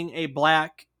up seeing a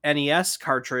black NES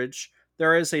cartridge,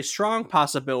 there is a strong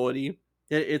possibility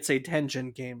that it's a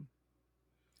Tengen game.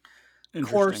 Of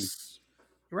Interesting. course,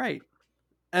 right.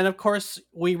 And of course,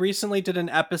 we recently did an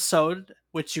episode,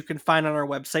 which you can find on our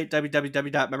website,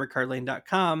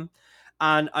 www.memorycardlane.com,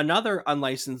 on another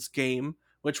unlicensed game,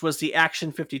 which was the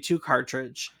Action 52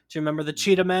 cartridge. Do you remember the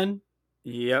Cheetah Men?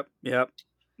 Yep, yep.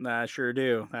 I sure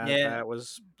do. Yeah, That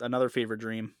was another fever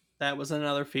dream. that was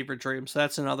another fever dream. So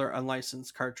that's another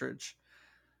unlicensed cartridge.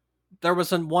 There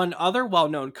was one other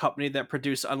well-known company that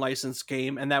produced unlicensed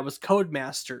game, and that was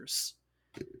Codemasters.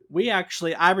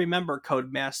 I remember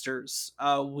Codemasters.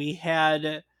 We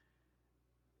had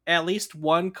at least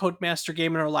one Codemaster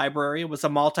game in our library. It was a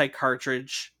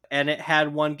multi-cartridge, and it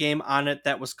had one game on it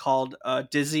that was called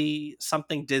Dizzy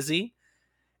something Dizzy.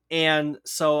 And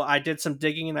so I did some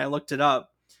digging and I looked it up.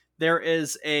 There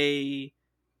is a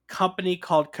company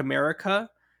called Camerica,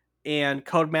 and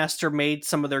Codemaster made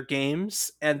some of their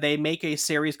games, and they make a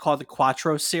series called the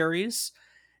Quattro series.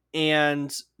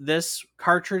 And this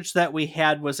cartridge that we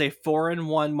had was a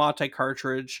 4-in-1 multi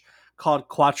cartridge called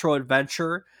Quattro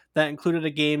Adventure that included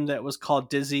a game that was called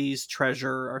Dizzy's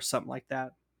Treasure or something like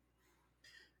that.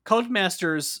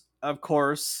 Codemasters, of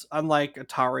course, unlike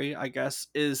Atari, I guess,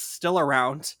 is still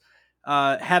around,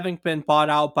 having been bought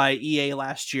out by EA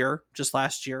just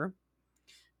last year,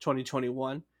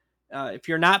 2021. If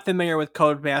you're not familiar with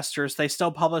Codemasters, they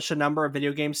still publish a number of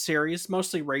video game series,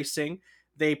 mostly racing.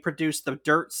 They produce the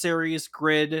Dirt series,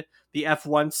 Grid, the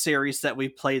F1 series that we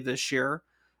played this year,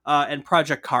 and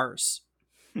Project Cars.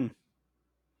 Hmm.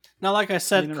 Now, like I I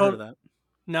said, never heard of that.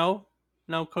 no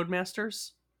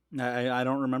Codemasters. I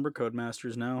don't remember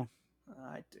Codemasters now.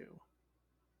 I do.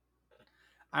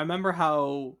 I remember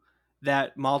how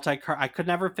that I could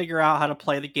never figure out how to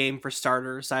play the game for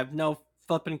starters. I have no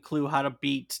flipping clue how to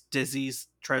beat Dizzy's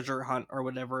Treasure Hunt or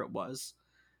whatever it was.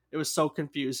 It was so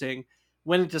confusing.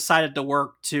 When it decided to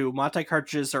work, too, multi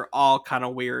cartridges are all kind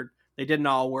of weird. They didn't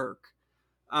all work.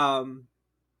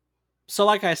 So,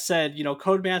 like I said,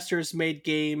 Codemasters made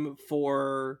game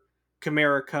for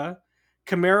Camerica.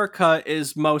 Camerica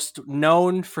is most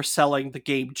known for selling the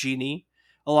game Genie,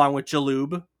 along with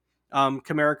Jaloob.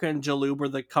 Camerica and Jaloob were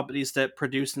the companies that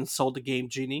produced and sold the game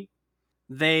Genie.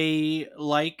 They,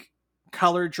 like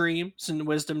Color Dreams and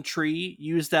Wisdom Tree,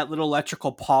 use that little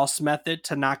electrical pulse method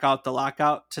to knock the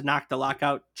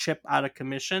lockout chip out of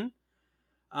commission.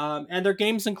 And their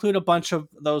games include a bunch of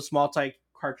those multi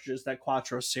cartridges, that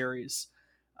Quattro series.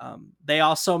 They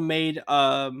also made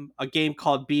a game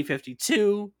called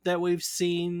B-52 that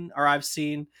I've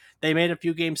seen. They made a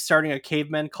few games starting a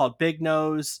caveman called Big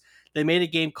Nose. They made a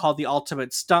game called The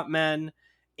Ultimate Stuntman.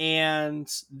 And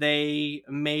they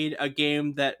made a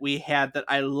game that we had that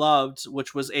I loved,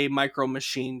 which was a Micro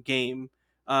Machine game.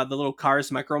 The little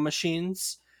Cars Micro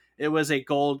Machines. It was a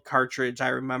gold cartridge, I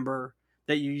remember,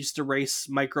 that you used to race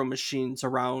Micro Machines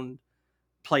around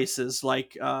places.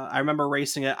 Like I remember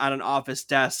racing it on an office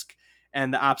desk,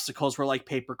 and the obstacles were like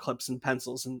paper clips and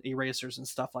pencils and erasers and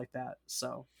stuff like that.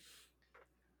 So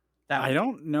I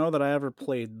don't know that I ever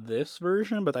played this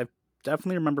version, but I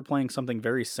definitely remember playing something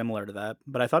very similar to that.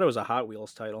 But I thought it was a Hot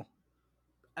Wheels title.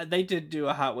 They did do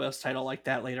a Hot Wheels title like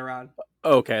that later on.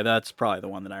 Okay, that's probably the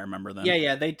one that I remember then.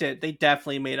 Yeah, they did. They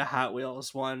definitely made a Hot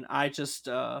Wheels one. I just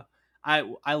I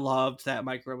loved that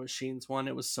Micro Machines one.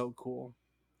 It was so cool.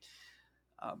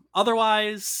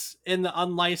 Otherwise, in the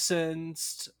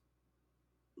unlicensed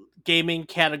gaming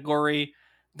category,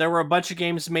 there were a bunch of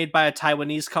games made by a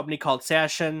Taiwanese company called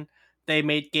Sashin. They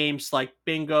made games like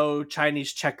Bingo,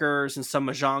 Chinese Checkers, and some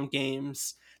Mahjong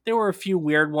games. There were a few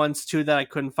weird ones too that I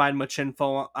couldn't find much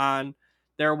info on.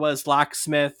 There was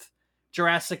Locksmith,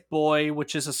 Jurassic Boy,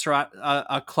 which is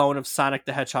a clone of Sonic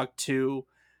the Hedgehog 2.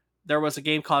 There was a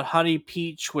game called Honey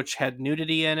Peach, which had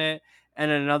nudity in it,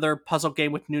 and another puzzle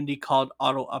game with nudity called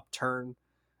Auto Upturn.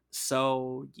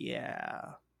 So,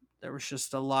 yeah, there was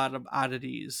just a lot of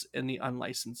oddities in the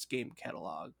unlicensed game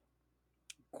catalog.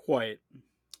 Quite.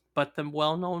 But the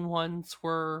well-known ones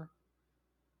were,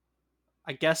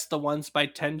 I guess, the ones by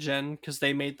Tengen, because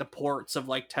they made the ports of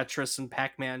like Tetris and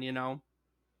Pac-Man,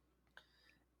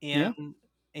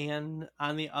 And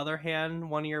on the other hand,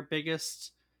 one of your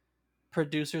biggest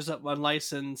producers of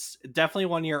unlicensed, definitely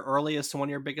one of your earliest and one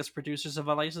of your biggest producers of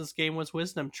unlicensed game was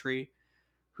Wisdom Tree,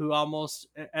 who almost,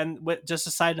 and just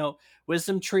a side note,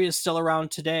 Wisdom Tree is still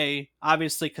around today,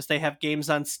 obviously, because they have games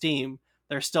on Steam.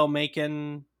 They're still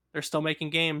making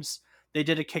games. They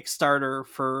did a Kickstarter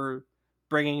for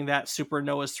bringing that Super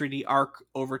Noah's 3D Arc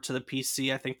over to the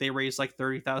PC. I think they raised like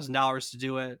 $30,000 to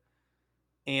do it.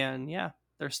 And yeah,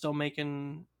 they're still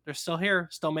here,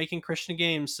 still making Christian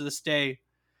games to this day.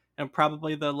 and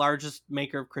probably the largest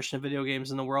maker of Christian video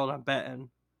games in the world, I'm betting.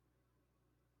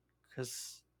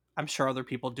 Because I'm sure other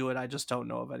people do it. I just don't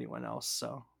know of anyone else.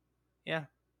 So, yeah.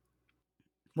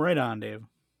 Right on, Dave.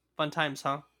 Fun times,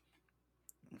 huh?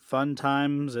 Fun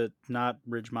times at not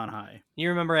Ridgemont High. You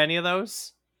remember any of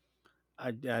those?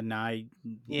 Yeah,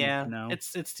 no.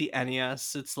 it's the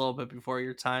NES. It's a little bit before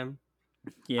your time.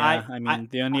 Yeah, I mean,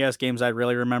 the NES games I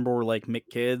really remember were like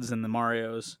McKids and the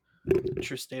Marios.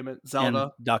 True statement. Zelda.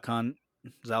 And Duck Hunt,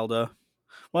 Zelda.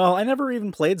 Well, I never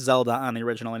even played Zelda on the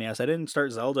original NES. I didn't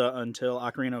start Zelda until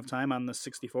Ocarina of Time on the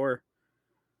 64.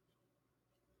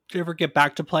 Did you ever get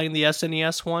back to playing the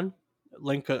SNES one?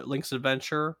 Link's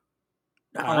Adventure?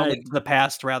 Link to the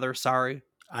Past, rather. Sorry.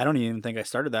 I don't even think I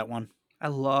started that one.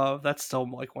 That's still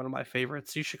like one of my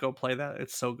favorites. You should go play that.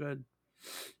 It's so good.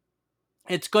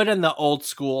 It's good in the old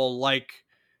school, like,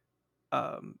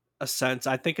 a sense.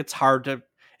 I think it's hard to.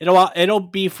 It'll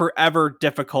be forever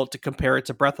difficult to compare it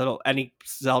to any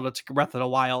Zelda to Breath of the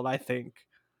Wild. I think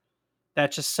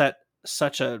that just set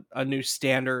such a new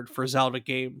standard for Zelda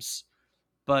games.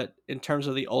 But in terms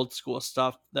of the old school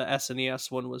stuff, the SNES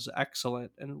one was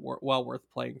excellent and well worth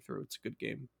playing through. It's a good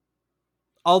game.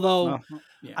 Although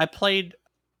I played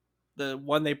the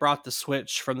one they brought the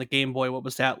Switch from the Game Boy. What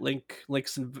was that?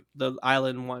 Link's in the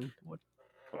Island one.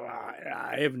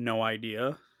 I have no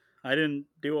idea. I didn't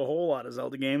do a whole lot of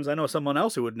Zelda games. I know someone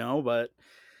else who would know, but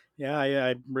yeah,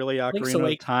 I really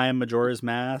Ocarina of Time, Majora's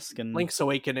Mask, and Link's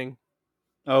Awakening.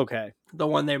 Okay, the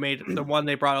one they made, the one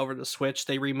they brought over to Switch,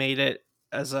 they remade it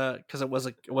because it was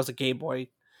a Game Boy,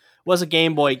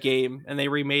 game, and they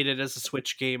remade it as a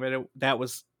Switch game, and that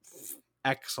was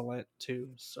excellent too.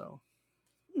 So,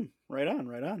 right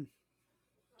on.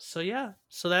 So yeah,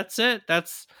 so that's it.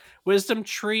 That's Wisdom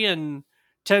Tree and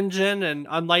Tengen and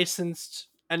unlicensed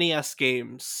NES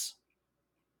games.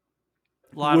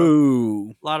 A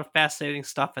lot of fascinating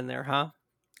stuff in there, huh?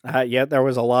 Yeah, there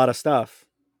was a lot of stuff.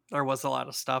 There was a lot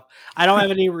of stuff. I don't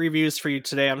have any reviews for you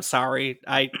today. I'm sorry.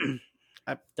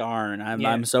 Darn,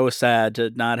 I'm so sad to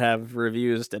not have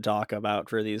reviews to talk about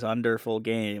for these wonderful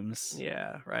games.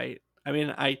 Yeah, right. I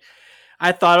mean, I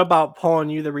thought about pulling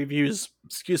you the reviews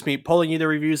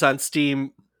on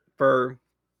Steam for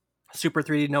Super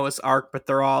 3D Noah's Ark, but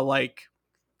they're all like,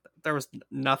 there was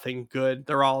nothing good.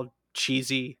 They're all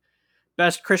cheesy.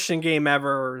 Best Christian game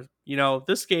ever. You know,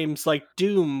 this game's like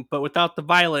Doom, but without the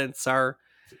violence. There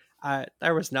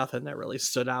was nothing that really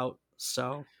stood out.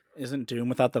 So, isn't Doom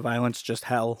without the violence just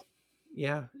hell?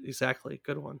 Yeah, exactly.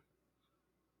 Good one.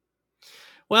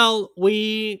 Well,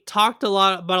 we talked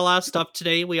about a lot of stuff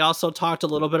today. We also talked a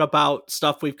little bit about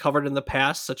stuff we've covered in the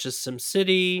past, such as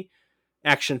SimCity,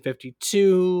 Action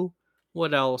 52.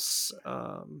 What else?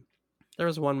 There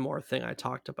was one more thing I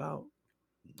talked about.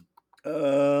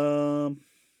 SimCity?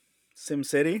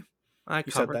 I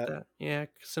covered that. Yeah,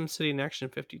 SimCity and Action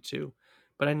 52.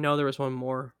 But I know there was one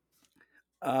more.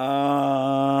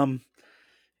 That's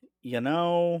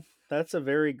a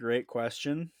very great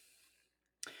question.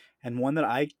 And one that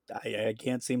I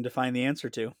can't seem to find the answer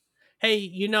to.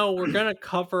 Hey, we're gonna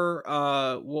cover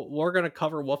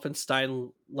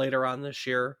Wolfenstein later on this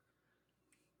year.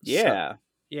 Yeah. So,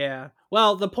 yeah.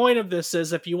 Well, the point of this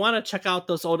is if you want to check out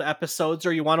those old episodes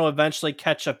or you want to eventually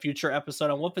catch a future episode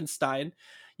on Wolfenstein,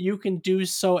 you can do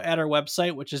so at our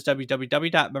website, which is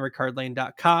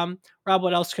www.memorycardlane.com. Rob,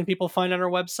 what else can people find on our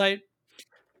website?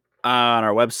 On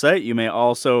our website, you may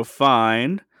also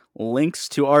find links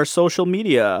to our social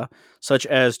media, such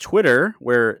as Twitter,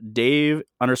 where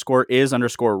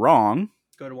Dave_is_wrong.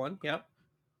 Good one. Yep.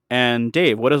 And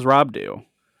Dave, what does Rob do?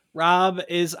 Rob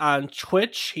is on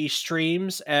Twitch. He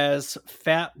streams as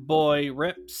Fat Boy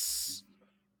Rips.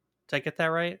 Did I get that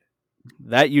right?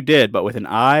 That you did, but with an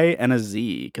I and a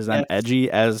Z, because I'm edgy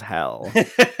as hell.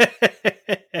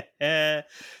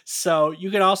 So you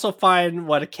can also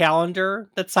find a calendar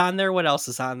that's on there. What else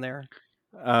is on there?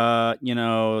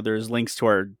 There's links to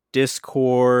our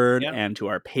Discord and to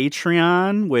our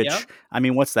Patreon, which, I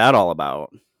mean, what's that all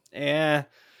about? Yeah.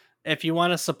 If you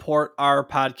want to support our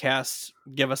podcast,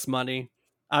 give us money.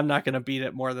 I'm not going to beat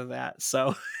it more than that.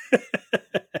 So,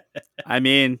 I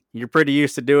mean, you're pretty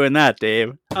used to doing that,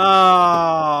 Dave.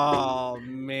 Oh,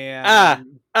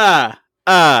 man. Oh,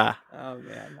 man.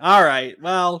 All right.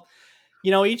 Well,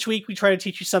 each week we try to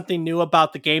teach you something new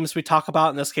about the games we talk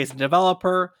about, in this case, the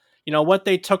developer, what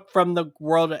they took from the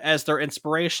world as their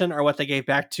inspiration or what they gave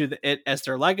back to it as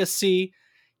their legacy.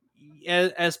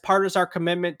 As part of our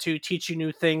commitment to teach you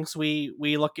new things, we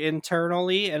look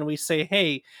internally and we say,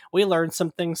 hey, we learned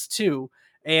some things too.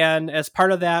 And as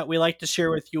part of that, we like to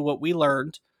share with you what we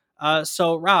learned.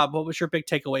 So, Rob, what was your big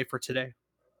takeaway for today?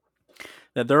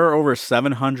 that there are over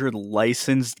 700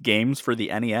 licensed games for the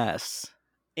NES.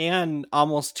 and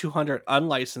almost 200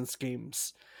 unlicensed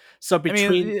games. So I mean,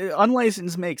 between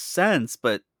unlicensed makes sense,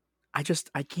 but I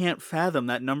can't fathom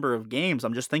that number of games.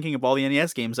 I'm just thinking of all the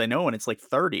NES games I know, and it's like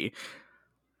 30.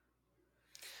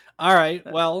 all right,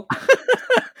 well,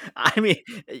 I mean,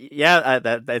 yeah,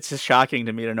 that's just shocking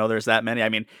to me to know there's that many. I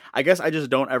mean, I guess I just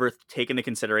don't ever take into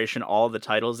consideration all the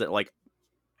titles that like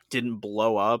didn't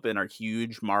blow up and are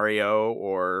huge, Mario,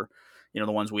 or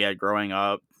the ones we had growing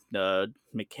up, the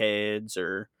McKids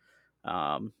or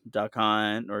Duck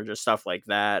Hunt, or just stuff like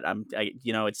that.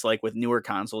 It's like with newer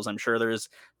consoles, I'm sure there's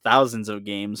thousands of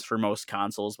games for most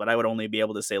consoles, but I would only be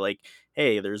able to say like,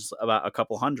 hey, there's about a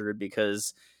couple hundred,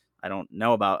 because I don't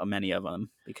know about many of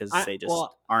them because they just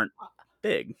aren't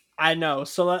big. I know.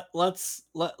 So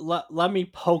let me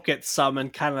poke at some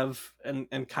and kind of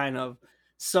and kind of.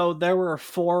 So there were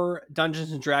 4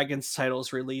 Dungeons and Dragons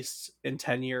titles released in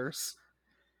 10 years.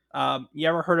 You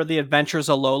ever heard of the Adventures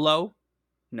of Lolo?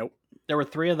 Nope. There were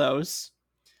 3 of those.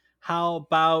 How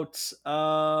about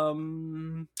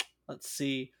let's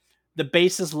see, the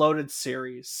Bases Loaded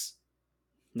series?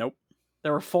 Nope.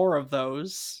 There were 4 of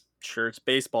those. Sure, it's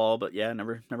baseball, but yeah,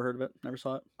 never heard of it. Never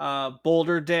saw it.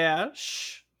 Boulder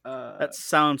Dash. That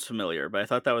sounds familiar, but I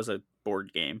thought that was a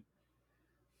board game.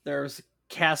 There's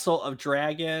Castle of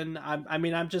Dragon. I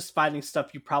mean, I'm just finding stuff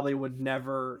you probably would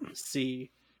never see.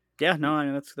 Yeah, no, I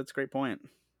mean that's a great point.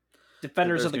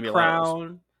 Defenders of the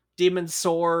Crown, Demon's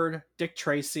Sword, Dick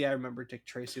Tracy. I remember Dick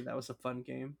Tracy. That was a fun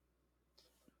game.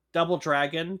 Double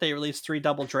Dragon. They released 3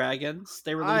 Double Dragons.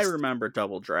 I remember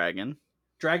Double Dragon.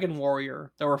 Dragon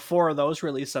Warrior. There were 4 of those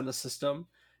released on the system.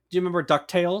 Do you remember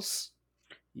DuckTales?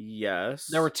 Yes.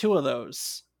 There were 2 of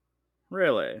those.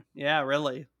 Really? Yeah,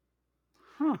 really.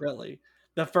 Huh. Really.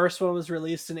 The first one was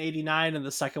released in 89 and the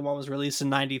second one was released in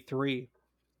 93.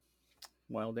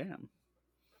 Well, damn.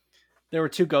 There were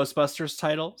 2 Ghostbusters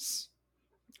titles.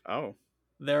 Oh.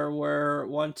 There were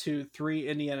 1, 2, 3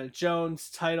 Indiana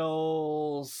Jones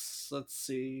titles. Let's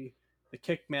see. The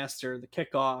Kickmaster, the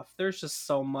Kickoff. There's just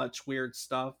so much weird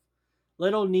stuff.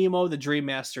 Little Nemo, the Dream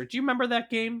Master. Do you remember that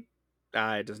game?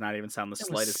 It does not even sound the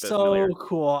slightest bit so familiar.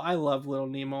 Cool. I love Little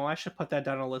Nemo. I should put that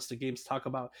down on a list of games to talk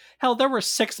about. Hell, there were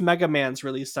 6 Mega Mans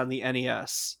released on the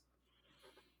NES.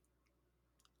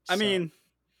 I mean,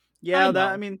 yeah,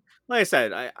 I mean, like I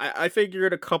said, I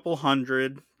figured a couple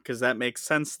hundred because that makes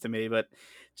sense to me, but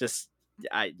just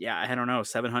I don't know,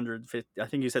 750. I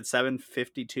think you said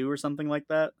 752 or something like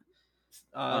that.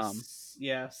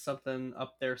 Yeah, something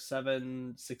up there,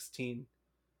 716.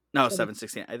 No,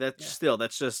 716.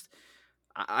 That's just.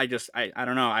 I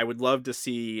don't know. I would love to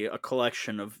see a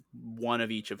collection of one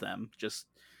of each of them, just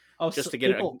to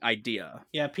get an idea.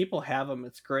 Yeah, people have them.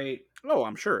 It's great. Oh,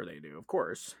 I'm sure they do, of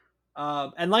course.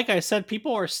 And like I said,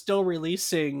 people are still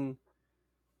releasing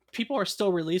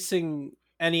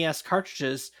NES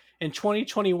cartridges. In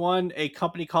 2021, a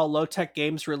company called Low Tech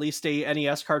Games released a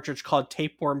NES cartridge called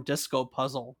Tapeworm Disco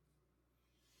Puzzle.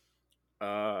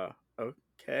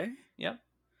 Okay. Yep.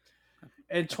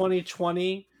 In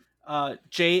 2020,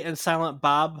 Jay and Silent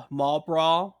Bob Mall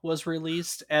Brawl was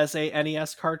released as a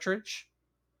NES cartridge.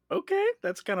 Okay,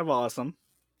 that's kind of awesome.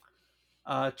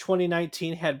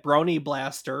 2019 had Brony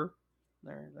Blaster.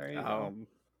 There you go.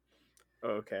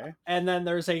 Okay. And then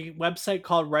there's a website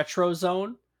called Retro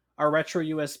Zone or Retro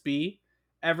USB.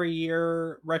 Every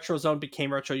year, Retro Zone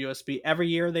became Retro USB. Every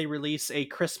year, they release a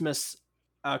Christmas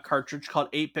cartridge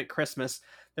called 8-Bit Christmas.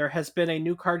 There has been a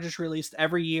new cartridge released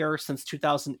every year since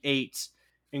 2008,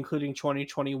 including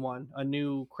 2021. A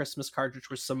new Christmas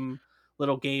cartridge with some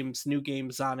little games, new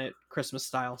games on it, Christmas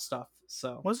style stuff.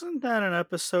 So wasn't that an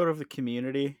episode of The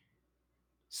Community?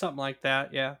 Something like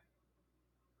that, yeah.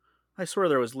 I swear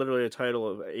there was literally a title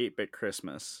of 8-Bit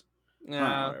Christmas.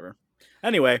 Yeah. Whatever.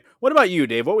 Anyway, what about you,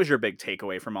 Dave? What was your big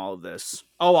takeaway from all of this?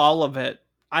 Oh, all of it.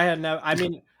 I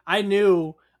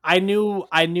knew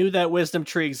that Wisdom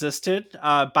Tree existed.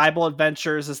 Bible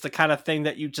Adventures is the kind of thing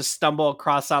that you just stumble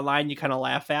across online. You kind of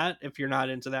laugh at if you're not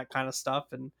into that kind of stuff.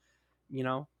 And,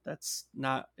 that's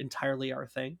not entirely our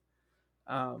thing.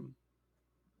 I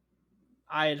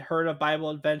had heard of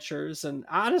Bible Adventures, and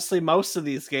honestly, most of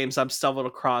these games I've stumbled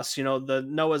across, the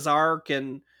Noah's Ark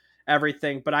and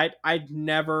everything, but I'd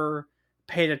never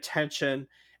paid attention.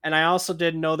 And I also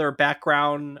didn't know their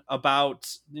background about,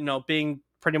 being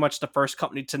pretty much the first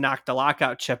company to knock the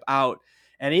lockout chip out.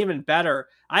 And even better,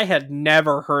 I had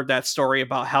never heard that story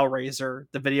about Hellraiser,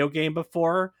 the video game,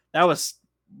 before. That was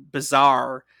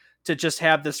bizarre to just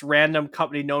have this random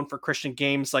company known for Christian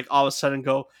games like all of a sudden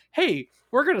go, hey,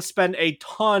 we're going to spend a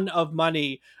ton of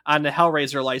money on the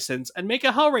Hellraiser license and make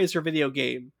a Hellraiser video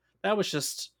game. That was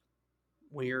just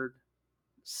weird.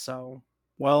 So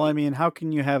Well, I mean, how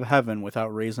can you have heaven without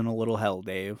raising a little hell,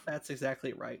 Dave? that's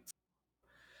exactly right.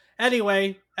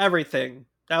 Anyway, everything.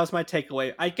 That was my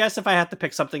takeaway. I guess if I had to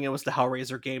pick something, it was the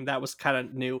Hellraiser game. That was kind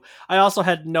of new. I also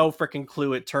had no freaking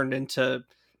clue it turned into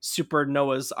Super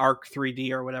Noah's Ark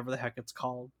 3D or whatever the heck it's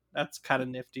called. That's kind of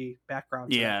nifty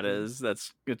background to Yeah, that it game. is.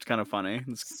 It's kind of funny.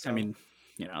 I So mean,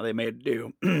 they made it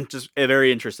do just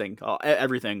very interesting.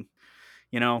 Everything,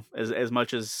 as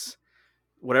much as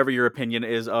whatever your opinion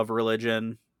is of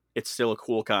religion, it's still a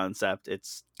cool concept.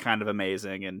 It's kind of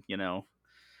amazing, and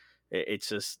it's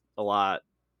just a lot.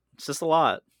 It's just a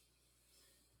lot.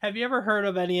 have you ever heard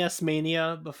of NES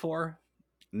Mania before?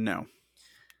 No.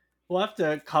 We'll have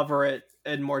to cover it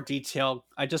in more detail.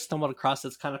 I just stumbled across it.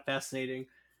 It's kind of fascinating.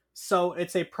 So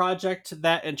it's a project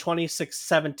that in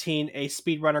 2017, a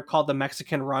speedrunner called the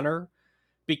Mexican Runner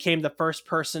became the first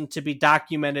person to be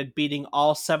documented beating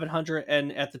all 700,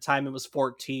 and at the time it was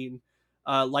 14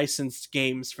 licensed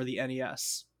games for the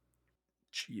NES.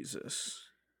 Jesus.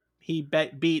 He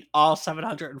beat all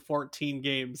 714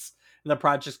 games. And the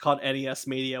project's called NES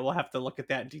Media. We'll have to look at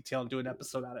that in detail and do an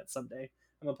episode on it someday.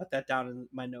 I'm gonna put that down in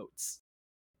my notes.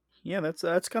 Yeah, that's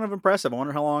kind of impressive. I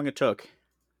wonder how long it took.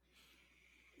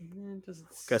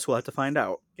 Guess we'll have to find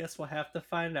out. Guess we'll have to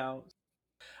find out.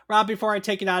 Rob, before I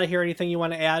take it out of here, anything you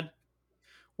want to add?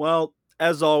 Well,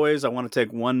 as always, I want to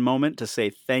take one moment to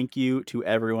say thank you to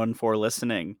everyone for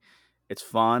listening. It's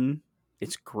fun.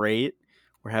 It's great.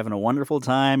 We're having a wonderful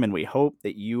time, and we hope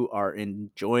that you are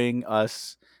enjoying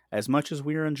us as much as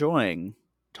we're enjoying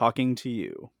talking to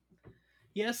you.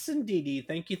 Yes, indeedy.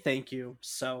 Thank you, thank you.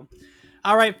 So,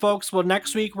 all right, folks. Well,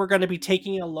 next week we're going to be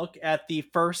taking a look at the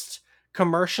first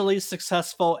commercially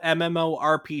successful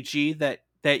MMORPG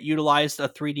that utilized a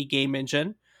 3D game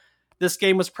engine. This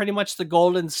game was pretty much the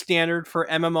golden standard for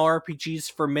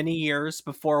MMORPGs for many years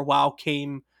before WoW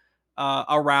came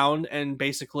around and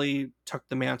basically took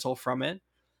the mantle from it.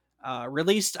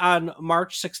 Released on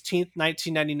March 16th,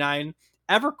 1999,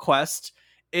 EverQuest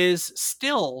is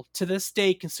still to this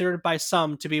day considered by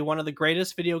some to be one of the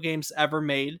greatest video games ever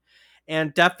made,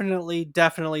 and definitely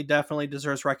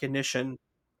deserves recognition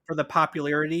for the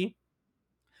popularity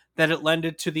that it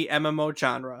lended to the MMO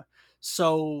genre.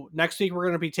 So next week we're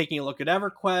going to be taking a look at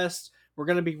EverQuest. We're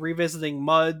going to be revisiting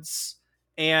MUDs,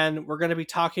 and we're going to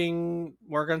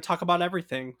talk about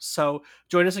everything. So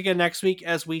join us again next week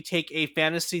as we take a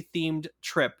fantasy themed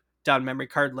trip down memory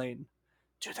card lane.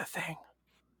 Do the thing.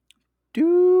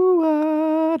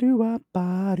 Do-a, do-a,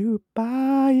 ba,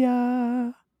 do-ba,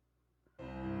 ya.